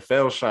that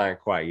NFL shine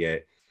quite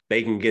yet.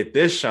 They can get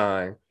this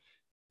shine.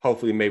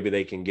 Hopefully, maybe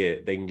they can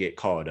get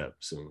called up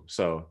soon.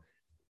 So,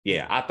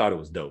 yeah, I thought it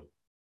was dope.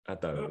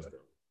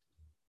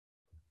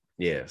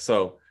 Yeah.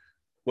 So,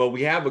 well,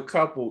 we have a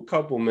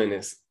couple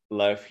minutes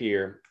left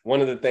here. One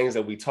of the things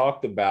that we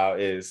talked about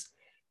is,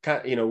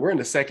 we're in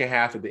the second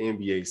half of the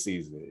NBA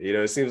season.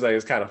 It seems like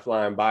it's kind of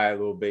flying by a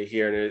little bit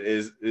here, and it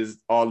is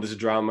all this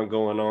drama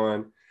going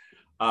on.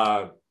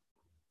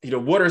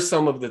 What are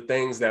some of the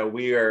things that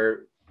we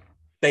are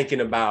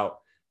thinking about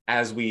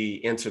as we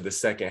enter the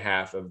second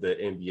half of the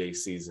NBA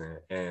season?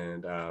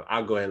 And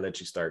I'll go ahead and let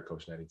you start,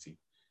 Coach Natty T.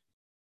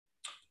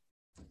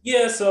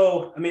 Yeah,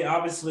 so,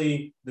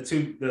 obviously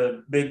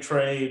the big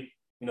trade,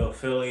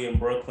 Philly and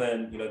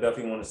Brooklyn,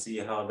 definitely want to see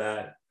how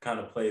that kind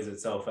of plays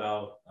itself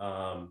out.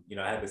 I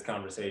had this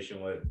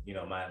conversation with,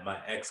 my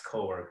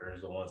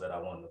ex-coworkers, the ones that I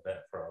wanted to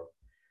bet from.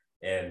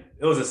 And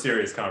it was a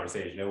serious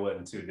conversation. It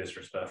wasn't too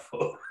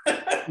disrespectful.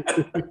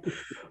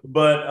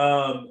 But,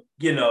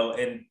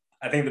 and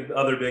I think the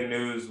other big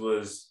news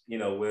was,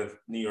 with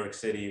New York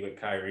City, with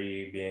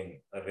Kyrie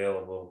being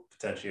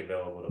potentially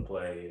available to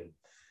play. And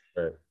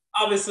right.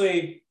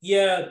 Obviously,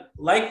 yeah,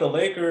 like the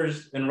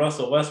Lakers and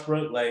Russell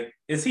Westbrook,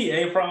 is he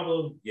a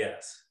problem?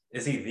 Yes.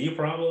 Is he the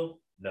problem?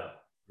 No.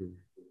 Mm-hmm.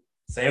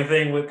 Same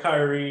thing with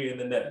Kyrie and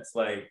the Nets.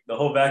 The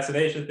whole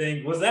vaccination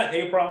thing, was that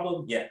a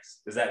problem?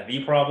 Yes. Is that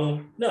the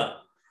problem? No.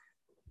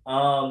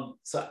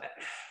 So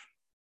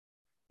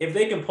if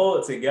they can pull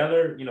it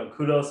together,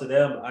 kudos to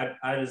them.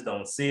 I just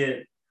don't see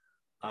it.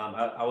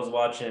 I was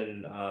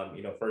watching,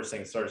 First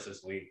Things Starts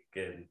this week,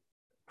 and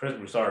Chris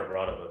Broussard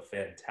brought up a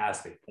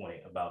fantastic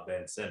point about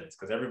Ben Simmons,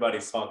 because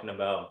everybody's talking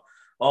about,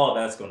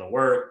 that's going to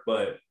work.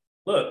 But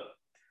look,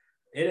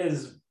 it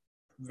is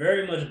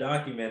very much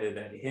documented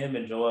that him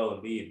and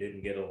Joel Embiid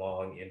didn't get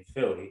along in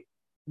Philly.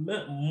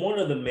 One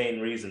of the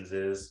main reasons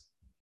is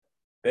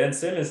Ben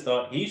Simmons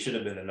thought he should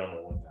have been the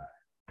number one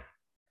guy.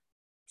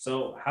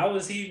 So how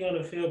is he going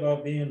to feel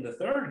about being the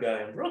third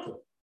guy in Brooklyn?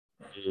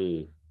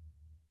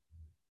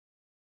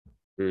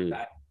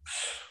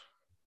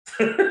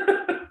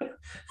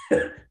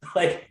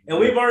 And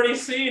we've already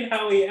seen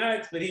how he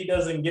acts, but he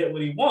doesn't get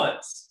what he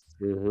wants.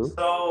 Mm-hmm.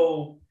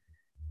 So,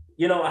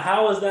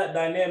 how is that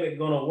dynamic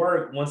going to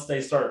work once they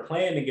start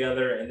playing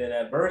together and then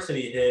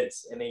adversity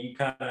hits, and then you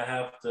kind of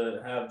have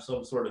to have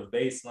some sort of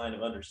baseline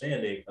of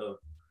understanding of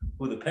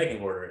who the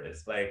pecking order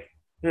is? I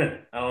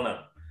don't know.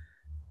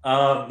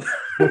 I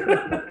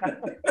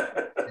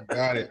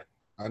got it.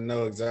 I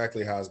know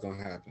exactly how it's going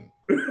to happen.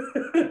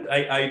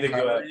 I think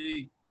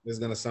is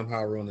going to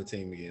somehow ruin the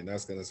team again.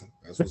 That's what's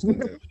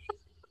going to happen.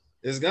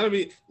 It's going to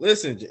be,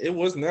 listen, it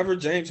was never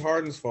James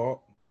Harden's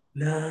fault.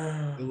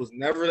 No. It was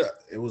never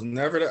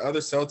the other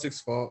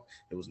Celtics' fault.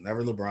 It was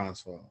never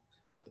LeBron's fault.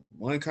 The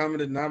one common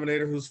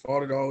denominator whose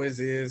fault it always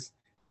is,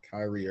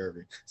 Kyrie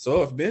Irving.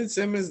 So if Ben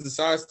Simmons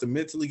decides to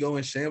mentally go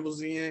in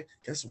shambles again,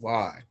 guess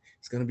why?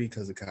 It's going to be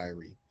because of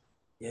Kyrie.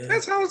 Yeah.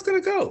 That's how it's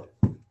going to go.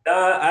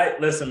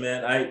 Listen,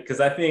 man, because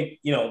I think,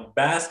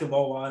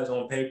 basketball wise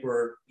on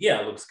paper,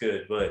 it looks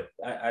good, but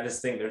I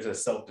just think there's a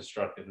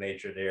self-destructive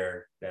nature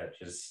there that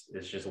is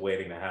just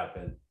waiting to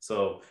happen.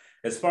 So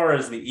as far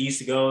as the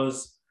East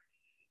goes,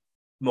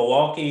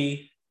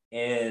 Milwaukee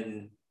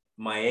and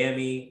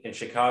Miami and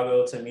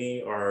Chicago to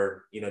me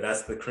are,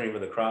 that's the cream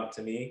of the crop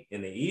to me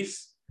in the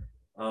East.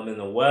 In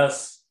the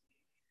West,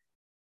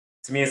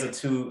 to me, it's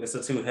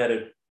a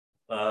two-headed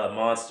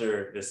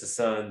monster. It's the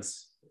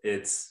Suns.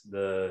 It's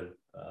the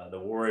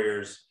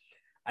Warriors.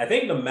 I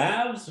think the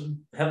Mavs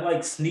have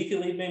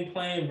sneakily been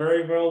playing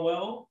very, very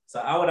well. So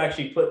I would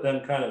actually put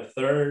them kind of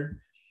third.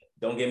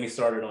 Don't get me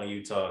started on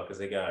Utah because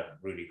they got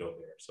Rudy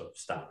Gobert. So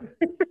stop it.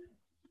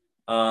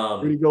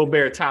 Rudy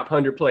Gobert, top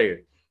 100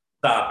 player.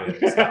 Stop it.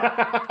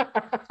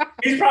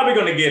 He's probably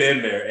going to get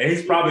in there, and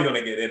he's probably going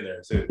to get in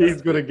there too.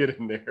 He's going to get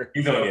in there.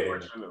 He's going to get in there.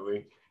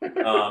 Unfortunately.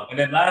 And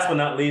then last but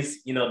not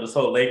least, this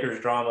whole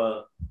Lakers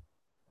drama.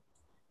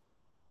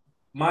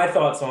 My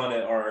thoughts on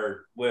it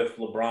are with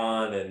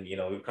LeBron, and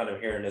we're kind of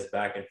hearing this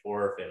back and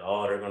forth, and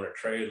they're going to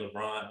trade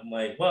LeBron. I'm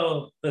like,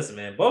 well, listen,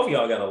 man, both of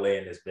y'all got to lay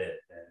in this bed,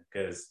 man,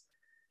 because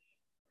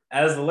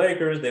as the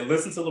Lakers, they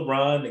listen to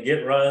LeBron to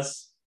get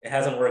Russ. It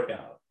hasn't worked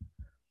out,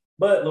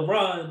 but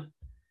LeBron,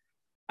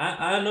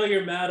 I know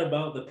you're mad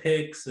about the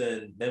picks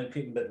and them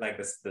picking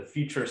the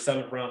future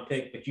 7th round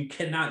pick, but you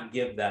cannot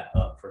give that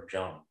up for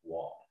John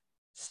Wall.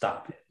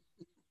 Stop it.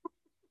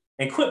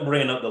 And quit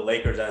bringing up the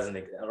Lakers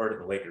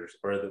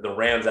the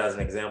Rams as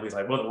an example. He's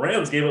like, well, the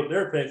Rams gave up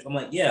their picks. I'm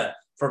like, yeah,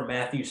 for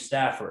Matthew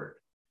Stafford,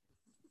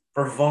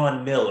 for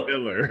Von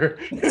Miller.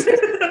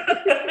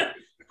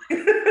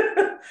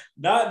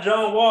 Not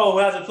John Wall, who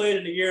hasn't played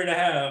in a year and a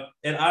half.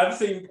 And I've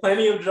seen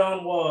plenty of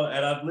John Wall,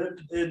 and I've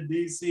lived in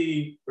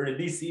D.C. or the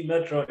D.C.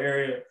 metro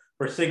area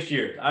for 6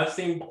 years. I've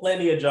seen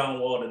plenty of John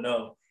Wall to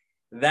know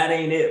that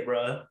ain't it,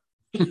 bro.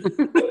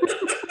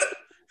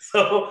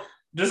 So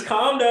just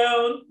calm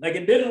down. Like,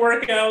 it didn't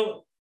work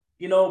out.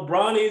 You know,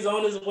 Bronny's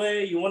on his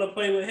way. You want to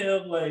play with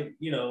him? Like,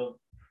 you know,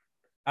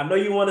 I know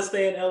you want to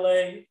stay in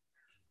LA.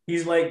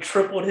 He's like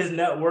tripled his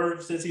net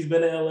worth since he's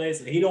been in LA,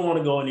 so he don't want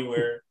to go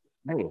anywhere.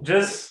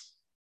 Just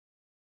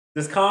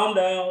calm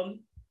down.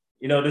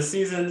 You know, the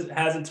season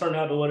hasn't turned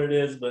out to what it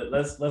is, but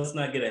let's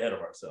not get ahead of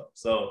ourselves.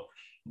 So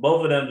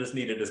both of them just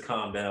need to just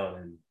calm down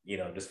and, you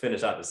know, just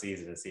finish out the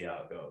season and see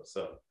how it goes.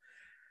 So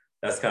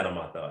that's kind of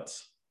my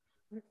thoughts.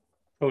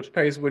 Coach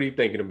Pace, what are you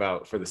thinking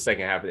about for the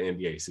second half of the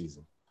NBA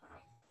season?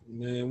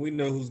 Man, we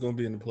know who's going to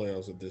be in the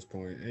playoffs at this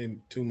point.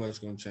 Ain't too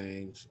much going to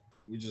change.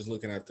 We're just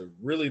looking at the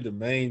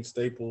main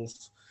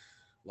staples,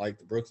 like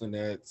the Brooklyn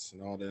Nets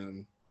and all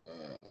them,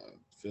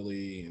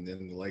 Philly, and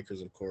then the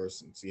Lakers, of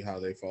course, and see how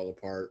they fall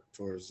apart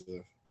towards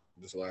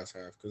this last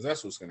half, because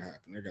that's what's going to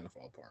happen. They're going to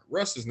fall apart.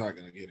 Russ is not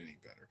going to get any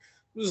better.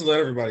 We'll just let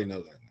everybody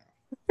know that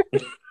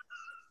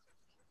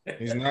now.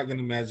 He's not going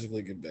to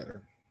magically get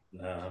better.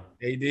 No.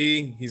 AD,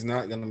 he's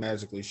not going to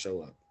magically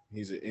show up.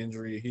 He's an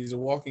injury. He's a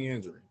walking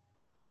injury.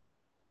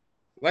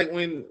 Like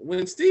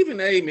when Stephen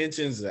A.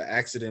 mentions the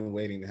accident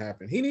waiting to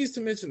happen, he needs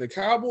to mention the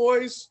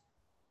Cowboys,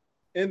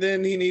 and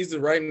then he needs to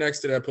right next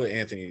to that put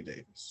Anthony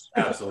Davis.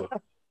 Absolutely.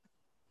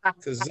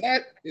 Because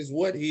that is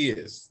what he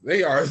is.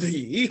 They are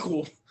the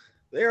equal.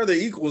 They are the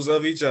equals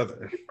of each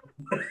other.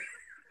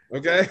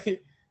 Okay?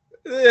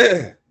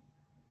 Yeah.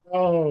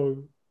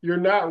 Oh, you're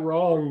not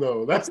wrong,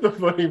 though. That's the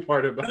funny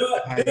part about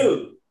it.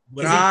 Dude.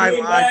 But I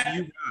lied to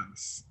you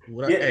guys.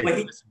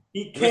 When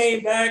he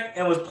came back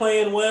and was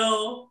playing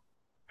well,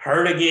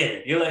 hurt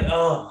again. You're like,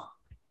 oh,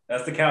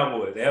 that's the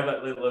Cowboys. They have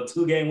a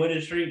 2-game winning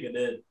streak and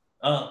then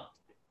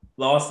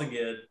lost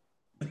again.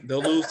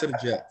 They'll lose to the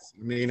Jets.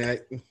 I mean,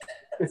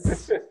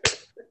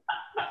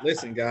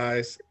 listen,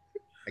 guys,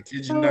 I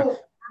kid you not.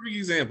 Perfect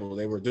example.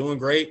 They were doing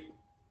great.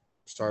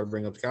 Started to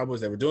bring up the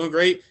Cowboys. They were doing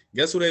great.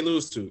 Guess who they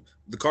lose to?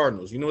 The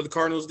Cardinals. You know what the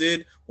Cardinals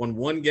did? Won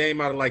 1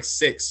 game out of like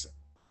 6.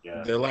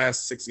 Yeah. Their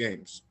last 6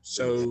 games.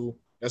 So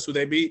that's who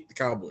they beat, the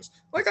Cowboys.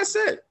 Like I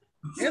said,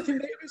 Anthony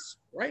Davis,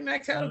 right in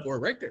that category,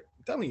 right there.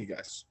 I'm telling you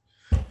guys.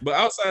 But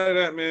outside of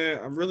that, man,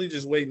 I'm really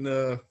just waiting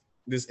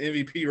this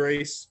MVP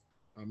race.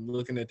 I'm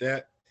looking at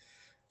that.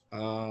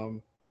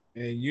 And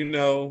you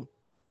know,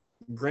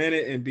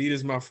 granted, Embiid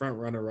is my front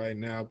runner right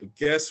now, but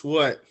guess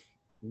what?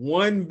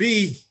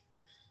 1B,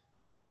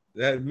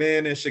 that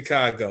man in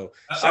Chicago.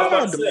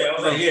 I was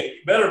like, yeah,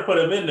 you better put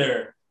him in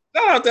there.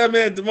 Shout out that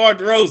man, DeMar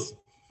DeRozan.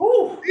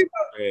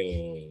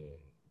 Man,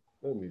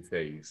 let me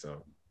tell you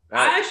something.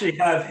 I actually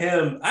have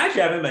him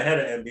ahead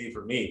of MB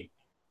for me.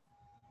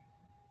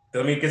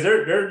 I mean, because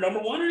they're number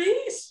 1 in the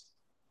East.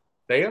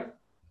 They are.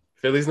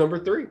 Philly's number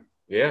 3.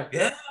 Yeah.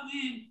 Yeah, I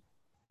mean,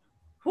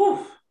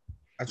 whew.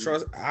 I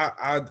trust.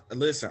 I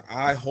listen.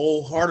 I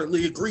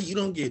wholeheartedly agree. You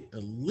don't get a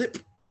lip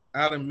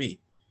out of me.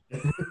 I'm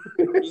just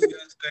gonna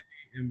say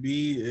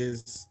Embiid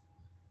is.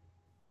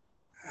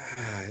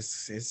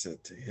 It's a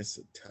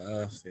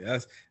tough.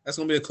 That's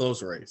gonna be a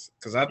close race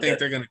because I think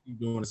they're gonna keep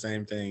doing the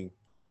same thing.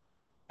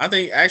 I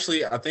think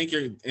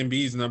your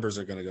Embiid's numbers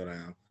are gonna go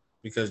down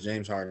because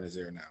James Harden is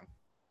there now.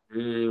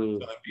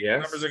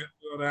 Yes. Numbers are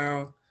gonna go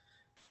down.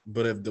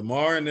 But if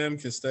DeMar and them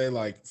can stay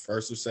like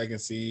 1st or 2nd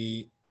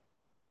seed,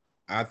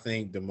 I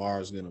think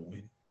DeMar is gonna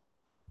win.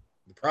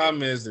 The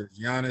problem is there's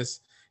Giannis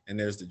and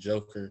there's the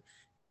Joker.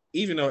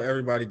 Even though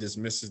everybody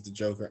dismisses the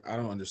Joker, I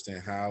don't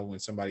understand how when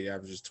somebody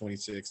averages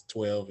 26,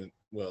 12, and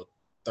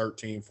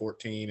 13,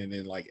 14, and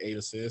then like 8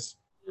 assists.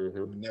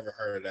 I've never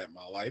heard of that in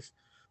my life.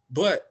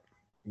 But,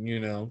 you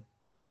know,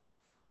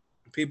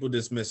 people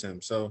dismiss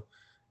him. So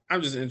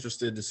I'm just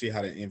interested to see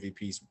how the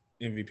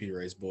MVP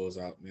race boils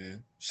out,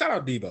 man. Shout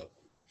out Debo.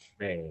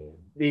 Man,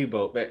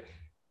 Debo, man.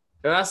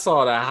 And I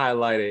saw that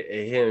highlighted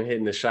of him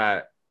hitting the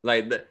shot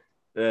like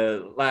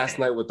the last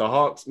night with the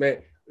Hawks,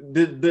 man.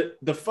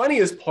 The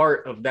funniest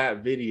part of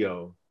that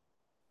video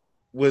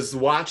was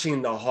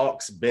watching the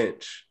Hawks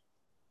bench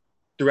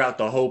throughout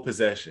the whole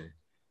possession.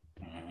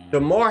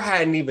 DeMar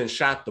hadn't even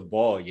shot the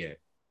ball yet.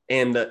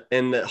 And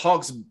the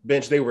Hawks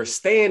bench, they were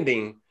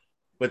standing,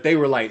 but they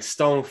were like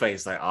stone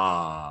faced, like,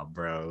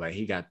 bro, like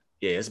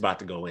it's about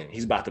to go in.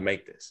 He's about to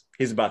make this.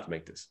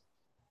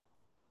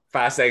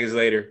 5 seconds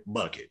later,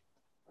 bucket,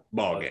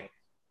 ball game.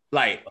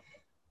 Like,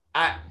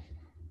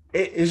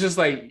 it's just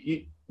like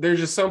there's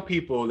just some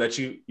people that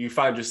you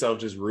find yourself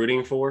just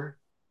rooting for,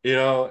 you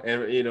know,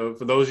 and you know,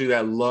 for those of you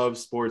that love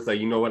sports, like,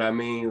 you know what I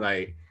mean,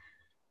 like,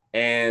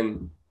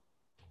 and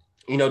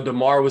you know,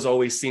 DeMar was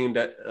always seen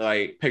that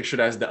like pictured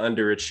as the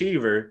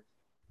underachiever,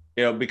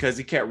 you know, because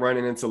he kept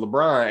running into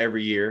LeBron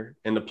every year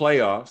in the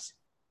playoffs.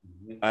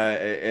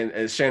 And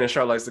as Shannon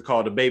Sharp likes to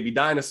call the baby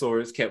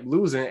dinosaurs, kept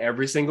losing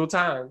every single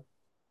time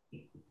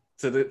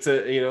to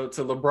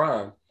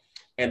LeBron.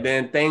 And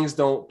then things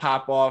don't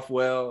pop off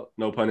well,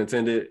 no pun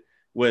intended,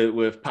 with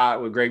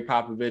Greg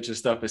Popovich and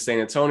stuff at San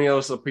Antonio.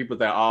 So people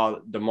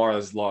thought, DeMar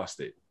has lost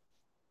it,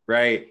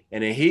 right?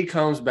 And then he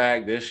comes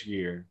back this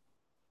year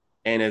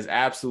and is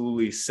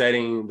absolutely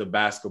setting the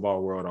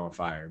basketball world on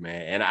fire,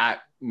 man. And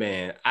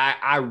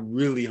I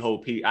really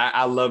hope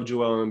I love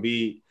Joel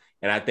Embiid.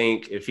 And I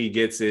think if he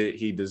gets it,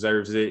 he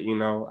deserves it, you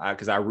know,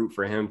 because I root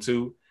for him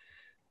too.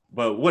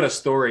 But what a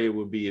story it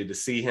would be to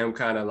see him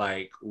kind of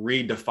like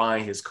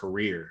redefine his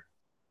career,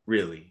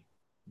 really,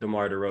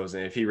 DeMar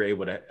DeRozan, if he were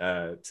able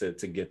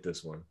to get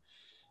this one.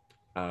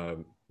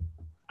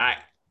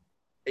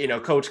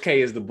 Coach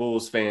K is the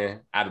Bulls fan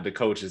out of the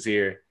coaches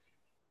here,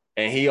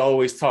 and he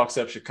always talks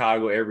up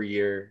Chicago every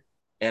year,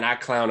 and I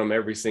clown him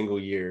every single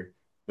year.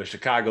 But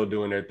Chicago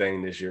doing their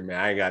thing this year, man.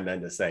 I ain't got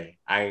nothing to say.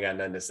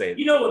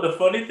 You know what the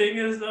funny thing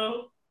is,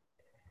 though?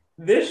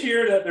 This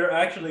year that they're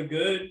actually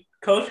good,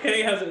 Coach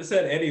K hasn't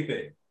said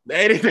anything.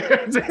 That's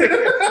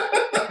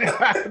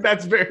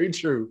very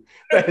true.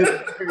 That is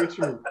very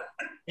true.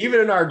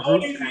 Even in our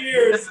group, he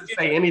doesn't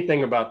say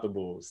anything about the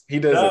Bulls. He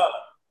doesn't.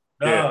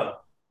 Yeah,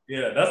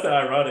 that's the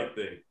ironic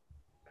thing.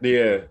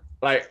 Yeah,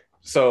 like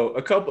so.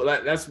 A couple.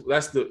 That's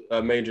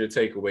the major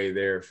takeaway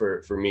there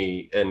for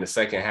me in the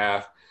second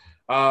half.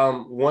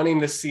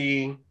 Wanting to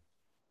see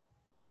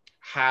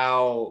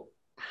how,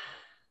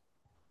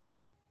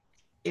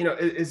 you know,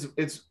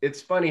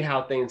 it's funny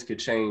how things could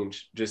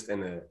change just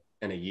in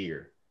a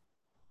year,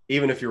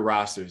 even if your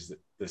roster's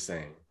the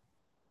same.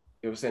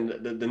 You know what I'm saying?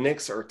 The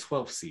Knicks are a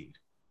 12th seed,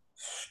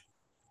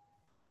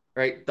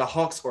 right? The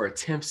Hawks are a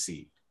 10th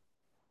seed.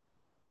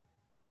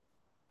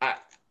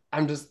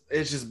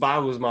 It just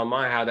boggles my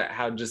mind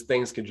how just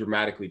things can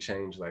dramatically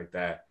change like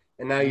that.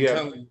 And now you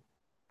have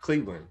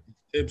Cleveland.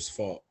 Tibbs'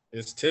 fault.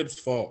 It's Tibbs'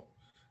 fault.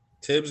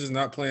 Tibbs is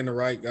not playing the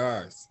right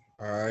guys.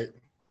 All right.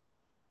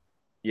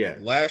 Yeah.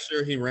 Last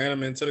year he ran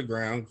them into the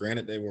ground.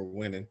 Granted, they were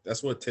winning.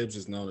 That's what Tibbs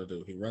is known to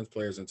do. He runs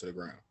players into the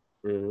ground.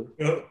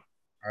 Mm-hmm. All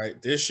right.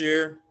 This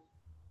year,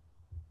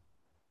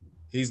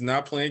 he's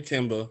not playing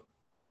Kemba,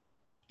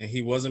 and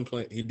he wasn't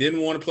playing. He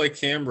didn't want to play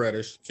Cam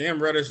Reddish.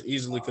 Cam Reddish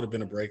easily could have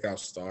been a breakout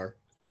star.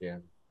 Yeah.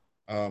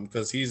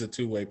 Because he's a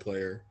two-way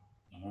player.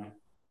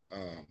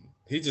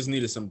 He just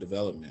needed some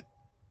development,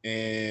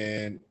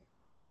 and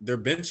they're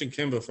benching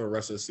Kemba for the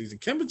rest of the season.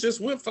 Kemba just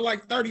went for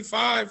like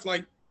 35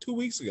 like 2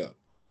 weeks ago.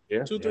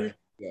 Yeah. 3 weeks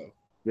ago.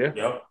 Yeah.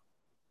 Yep.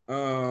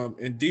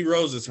 And D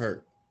Rose is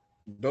hurt.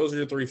 Those are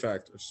your three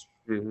factors.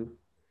 Mm-hmm.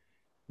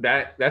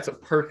 That's a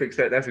perfect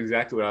set. That's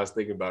exactly what I was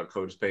thinking about,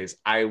 Coach Pace.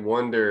 I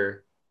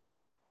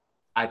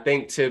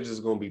think Tibbs is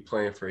going to be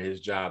playing for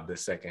his job the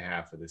second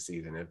half of the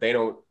season. If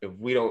the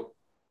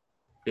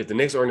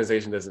Knicks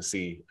organization doesn't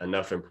see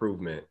enough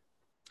improvement,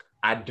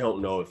 I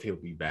don't know if he'll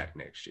be back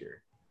next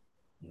year.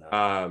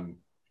 No.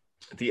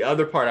 The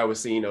other part I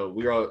was seeing,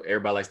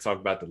 everybody likes to talk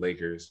about the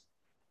Lakers.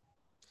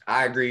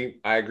 I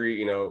agree.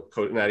 You know,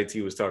 Coach Natty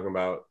T was talking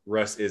about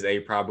Russ is a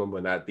problem,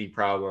 but not the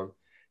problem.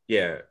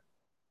 Yeah.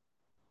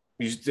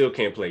 You still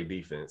can't play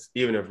defense,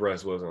 even if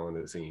Russ wasn't on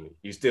the team.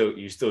 You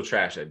still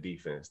trash at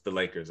defense. The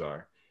Lakers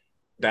are.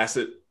 That's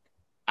it.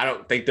 I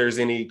don't think there's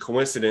any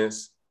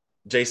coincidence.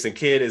 Jason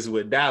Kidd is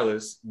with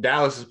Dallas.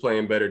 Dallas is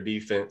playing better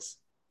defense.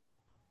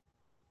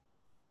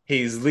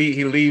 He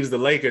leaves the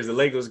Lakers. The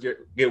Lakers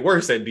get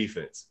worse at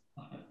defense.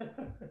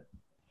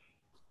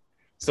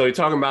 So you're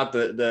talking about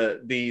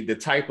the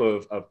type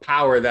of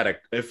power that an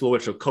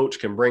influential coach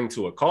can bring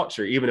to a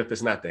culture, even if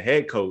it's not the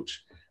head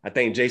coach. I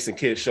think Jason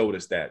Kidd showed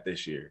us that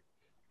this year,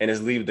 and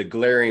has leave the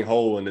glaring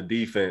hole in the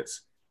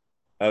defense.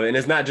 And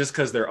it's not just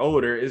because they're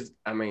older.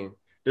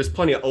 There's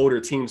plenty of older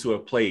teams who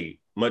have played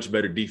much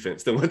better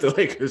defense than what the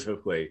Lakers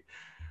have played.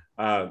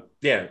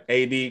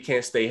 AD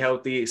can't stay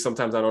healthy.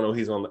 Sometimes I don't know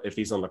if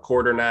he's on the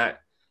court or not.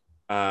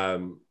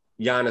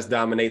 Giannis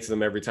dominates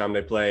them every time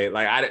they play.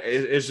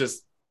 It's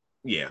just,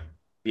 yeah,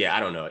 I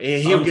don't know.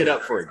 He'll get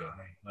up for a game.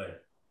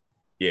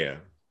 Yeah,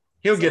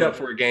 he'll get up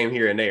for a game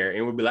here and there,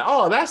 and we'll be like,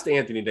 oh, that's the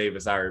Anthony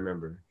Davis I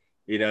remember.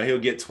 You know, he'll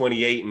get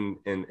 28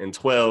 and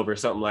 12 or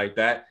something like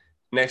that.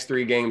 Next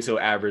 3 games, he'll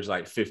average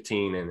like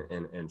 15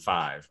 and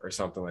 5 or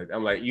something like that.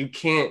 I'm like, you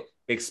can't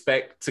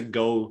expect to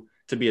go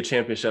to be a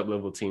championship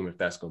level team if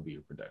that's going to be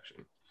your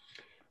production.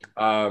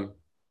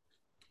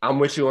 I'm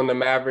with you on the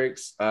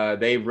Mavericks.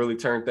 They've really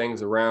turned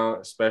things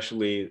around,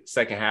 especially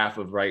second half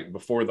of right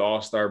before the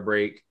All-Star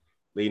break,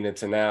 leading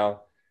into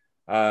now.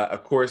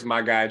 Of course,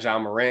 my guy,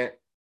 John Morant,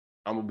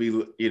 I'm going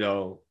to be,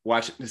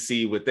 watching to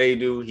see what they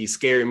do. He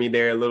scared me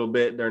there a little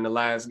bit during the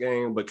last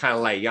game, but kind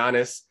of like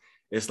Giannis,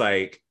 it's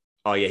like,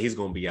 oh, yeah, he's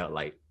going to be out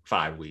like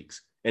 5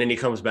 weeks. And then he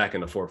comes back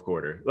in the fourth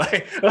quarter.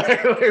 Like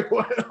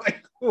what?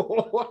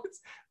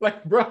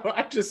 Like, bro,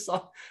 I just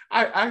saw,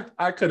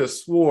 I could have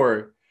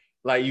swore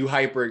like you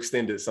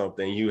hyperextended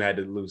something. You had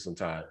to lose some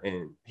time,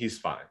 and he's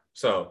fine.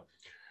 So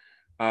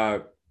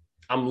I'm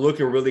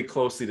looking really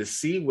closely to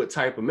see what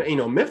type of,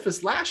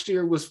 Memphis last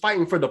year was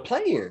fighting for the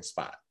play-in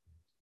spot.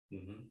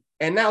 Mm-hmm.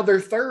 And now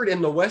they're third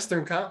in the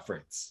Western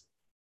Conference.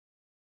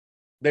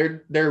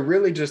 They're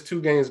really just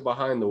 2 games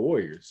behind the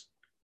Warriors.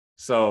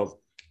 So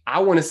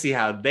I want to see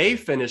how they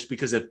finish,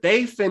 because if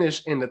they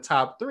finish in the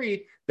top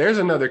 3, there's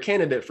another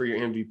candidate for your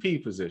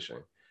MVP position.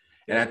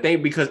 And I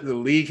think because the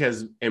league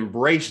has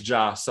embraced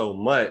Ja so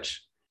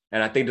much,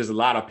 and I think there's a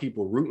lot of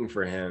people rooting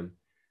for him,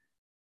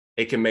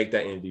 it can make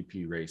that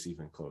MVP race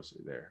even closer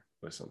there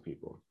with some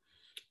people.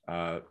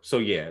 So,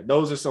 yeah,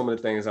 those are some of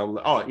the things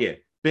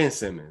Ben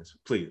Simmons,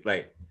 please,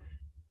 like,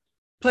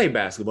 play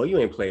basketball. You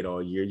ain't played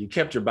all year. You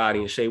kept your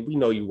body in shape. We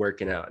know you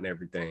working out and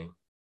everything.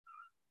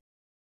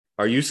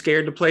 Are you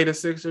scared to play the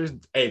Sixers?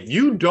 If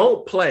you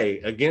don't play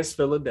against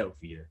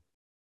Philadelphia,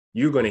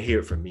 you're going to hear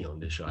it from me on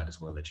this show. I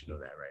just want to let you know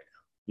that right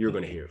now. You're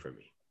going to hear it from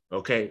me.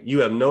 Okay? You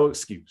have no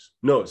excuse.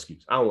 No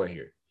excuse. I don't want to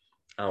hear it.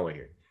 I don't want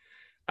to hear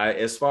it.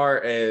 As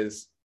far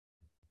as,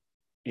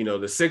 you know,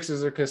 the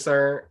Sixers are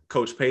concerned,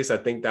 Coach Pace, I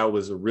think that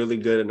was a really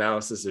good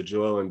analysis of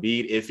Joel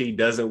Embiid. If he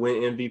doesn't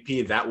win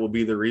MVP, that will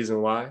be the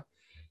reason why.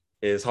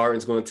 Is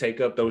Harden's going to take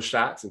up those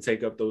shots and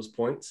take up those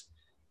points.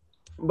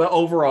 But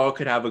overall,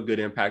 could have a good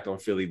impact on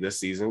Philly this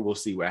season. We'll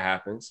see what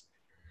happens.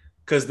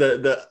 Because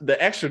the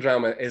extra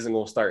drama isn't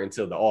going to start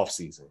until the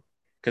offseason.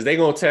 Because they're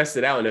going to test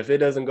it out. And if it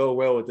doesn't go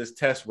well with this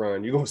test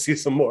run, you're going to see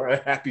some more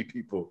unhappy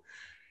people.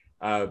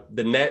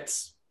 The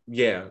Nets,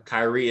 yeah,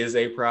 Kyrie is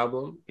a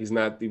problem. He's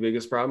not the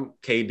biggest problem.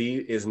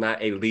 KD is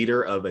not a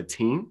leader of a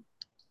team.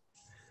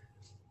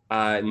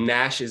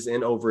 Nash is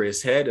in over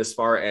his head as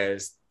far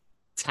as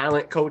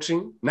talent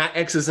coaching, not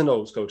X's and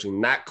O's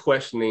coaching, not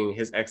questioning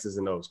his X's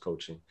and O's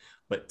coaching,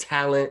 but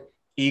talent,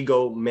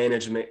 ego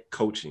management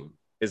coaching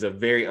is a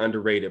very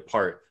underrated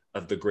part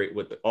of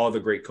all the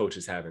great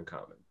coaches have in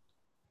common.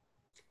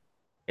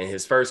 And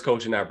his first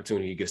coaching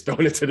opportunity, he gets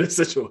thrown into this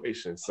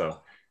situation. So,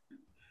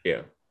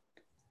 yeah,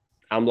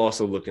 I'm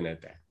also looking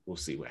at that. We'll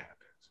see what happens.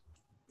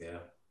 Yeah,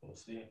 we'll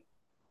see.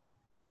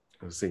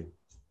 We'll see.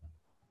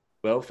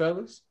 Well,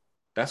 fellas,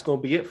 that's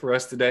going to be it for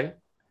us today.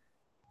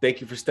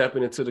 Thank you for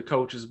stepping into the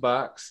coach's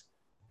box.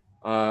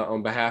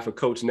 On behalf of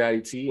Coach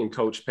Natty T and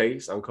Coach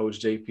Pace, I'm Coach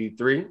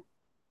JP3.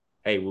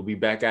 Hey, we'll be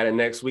back at it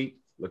next week.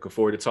 Looking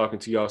forward to talking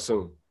to y'all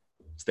soon.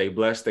 Stay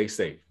blessed, stay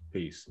safe.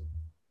 Peace.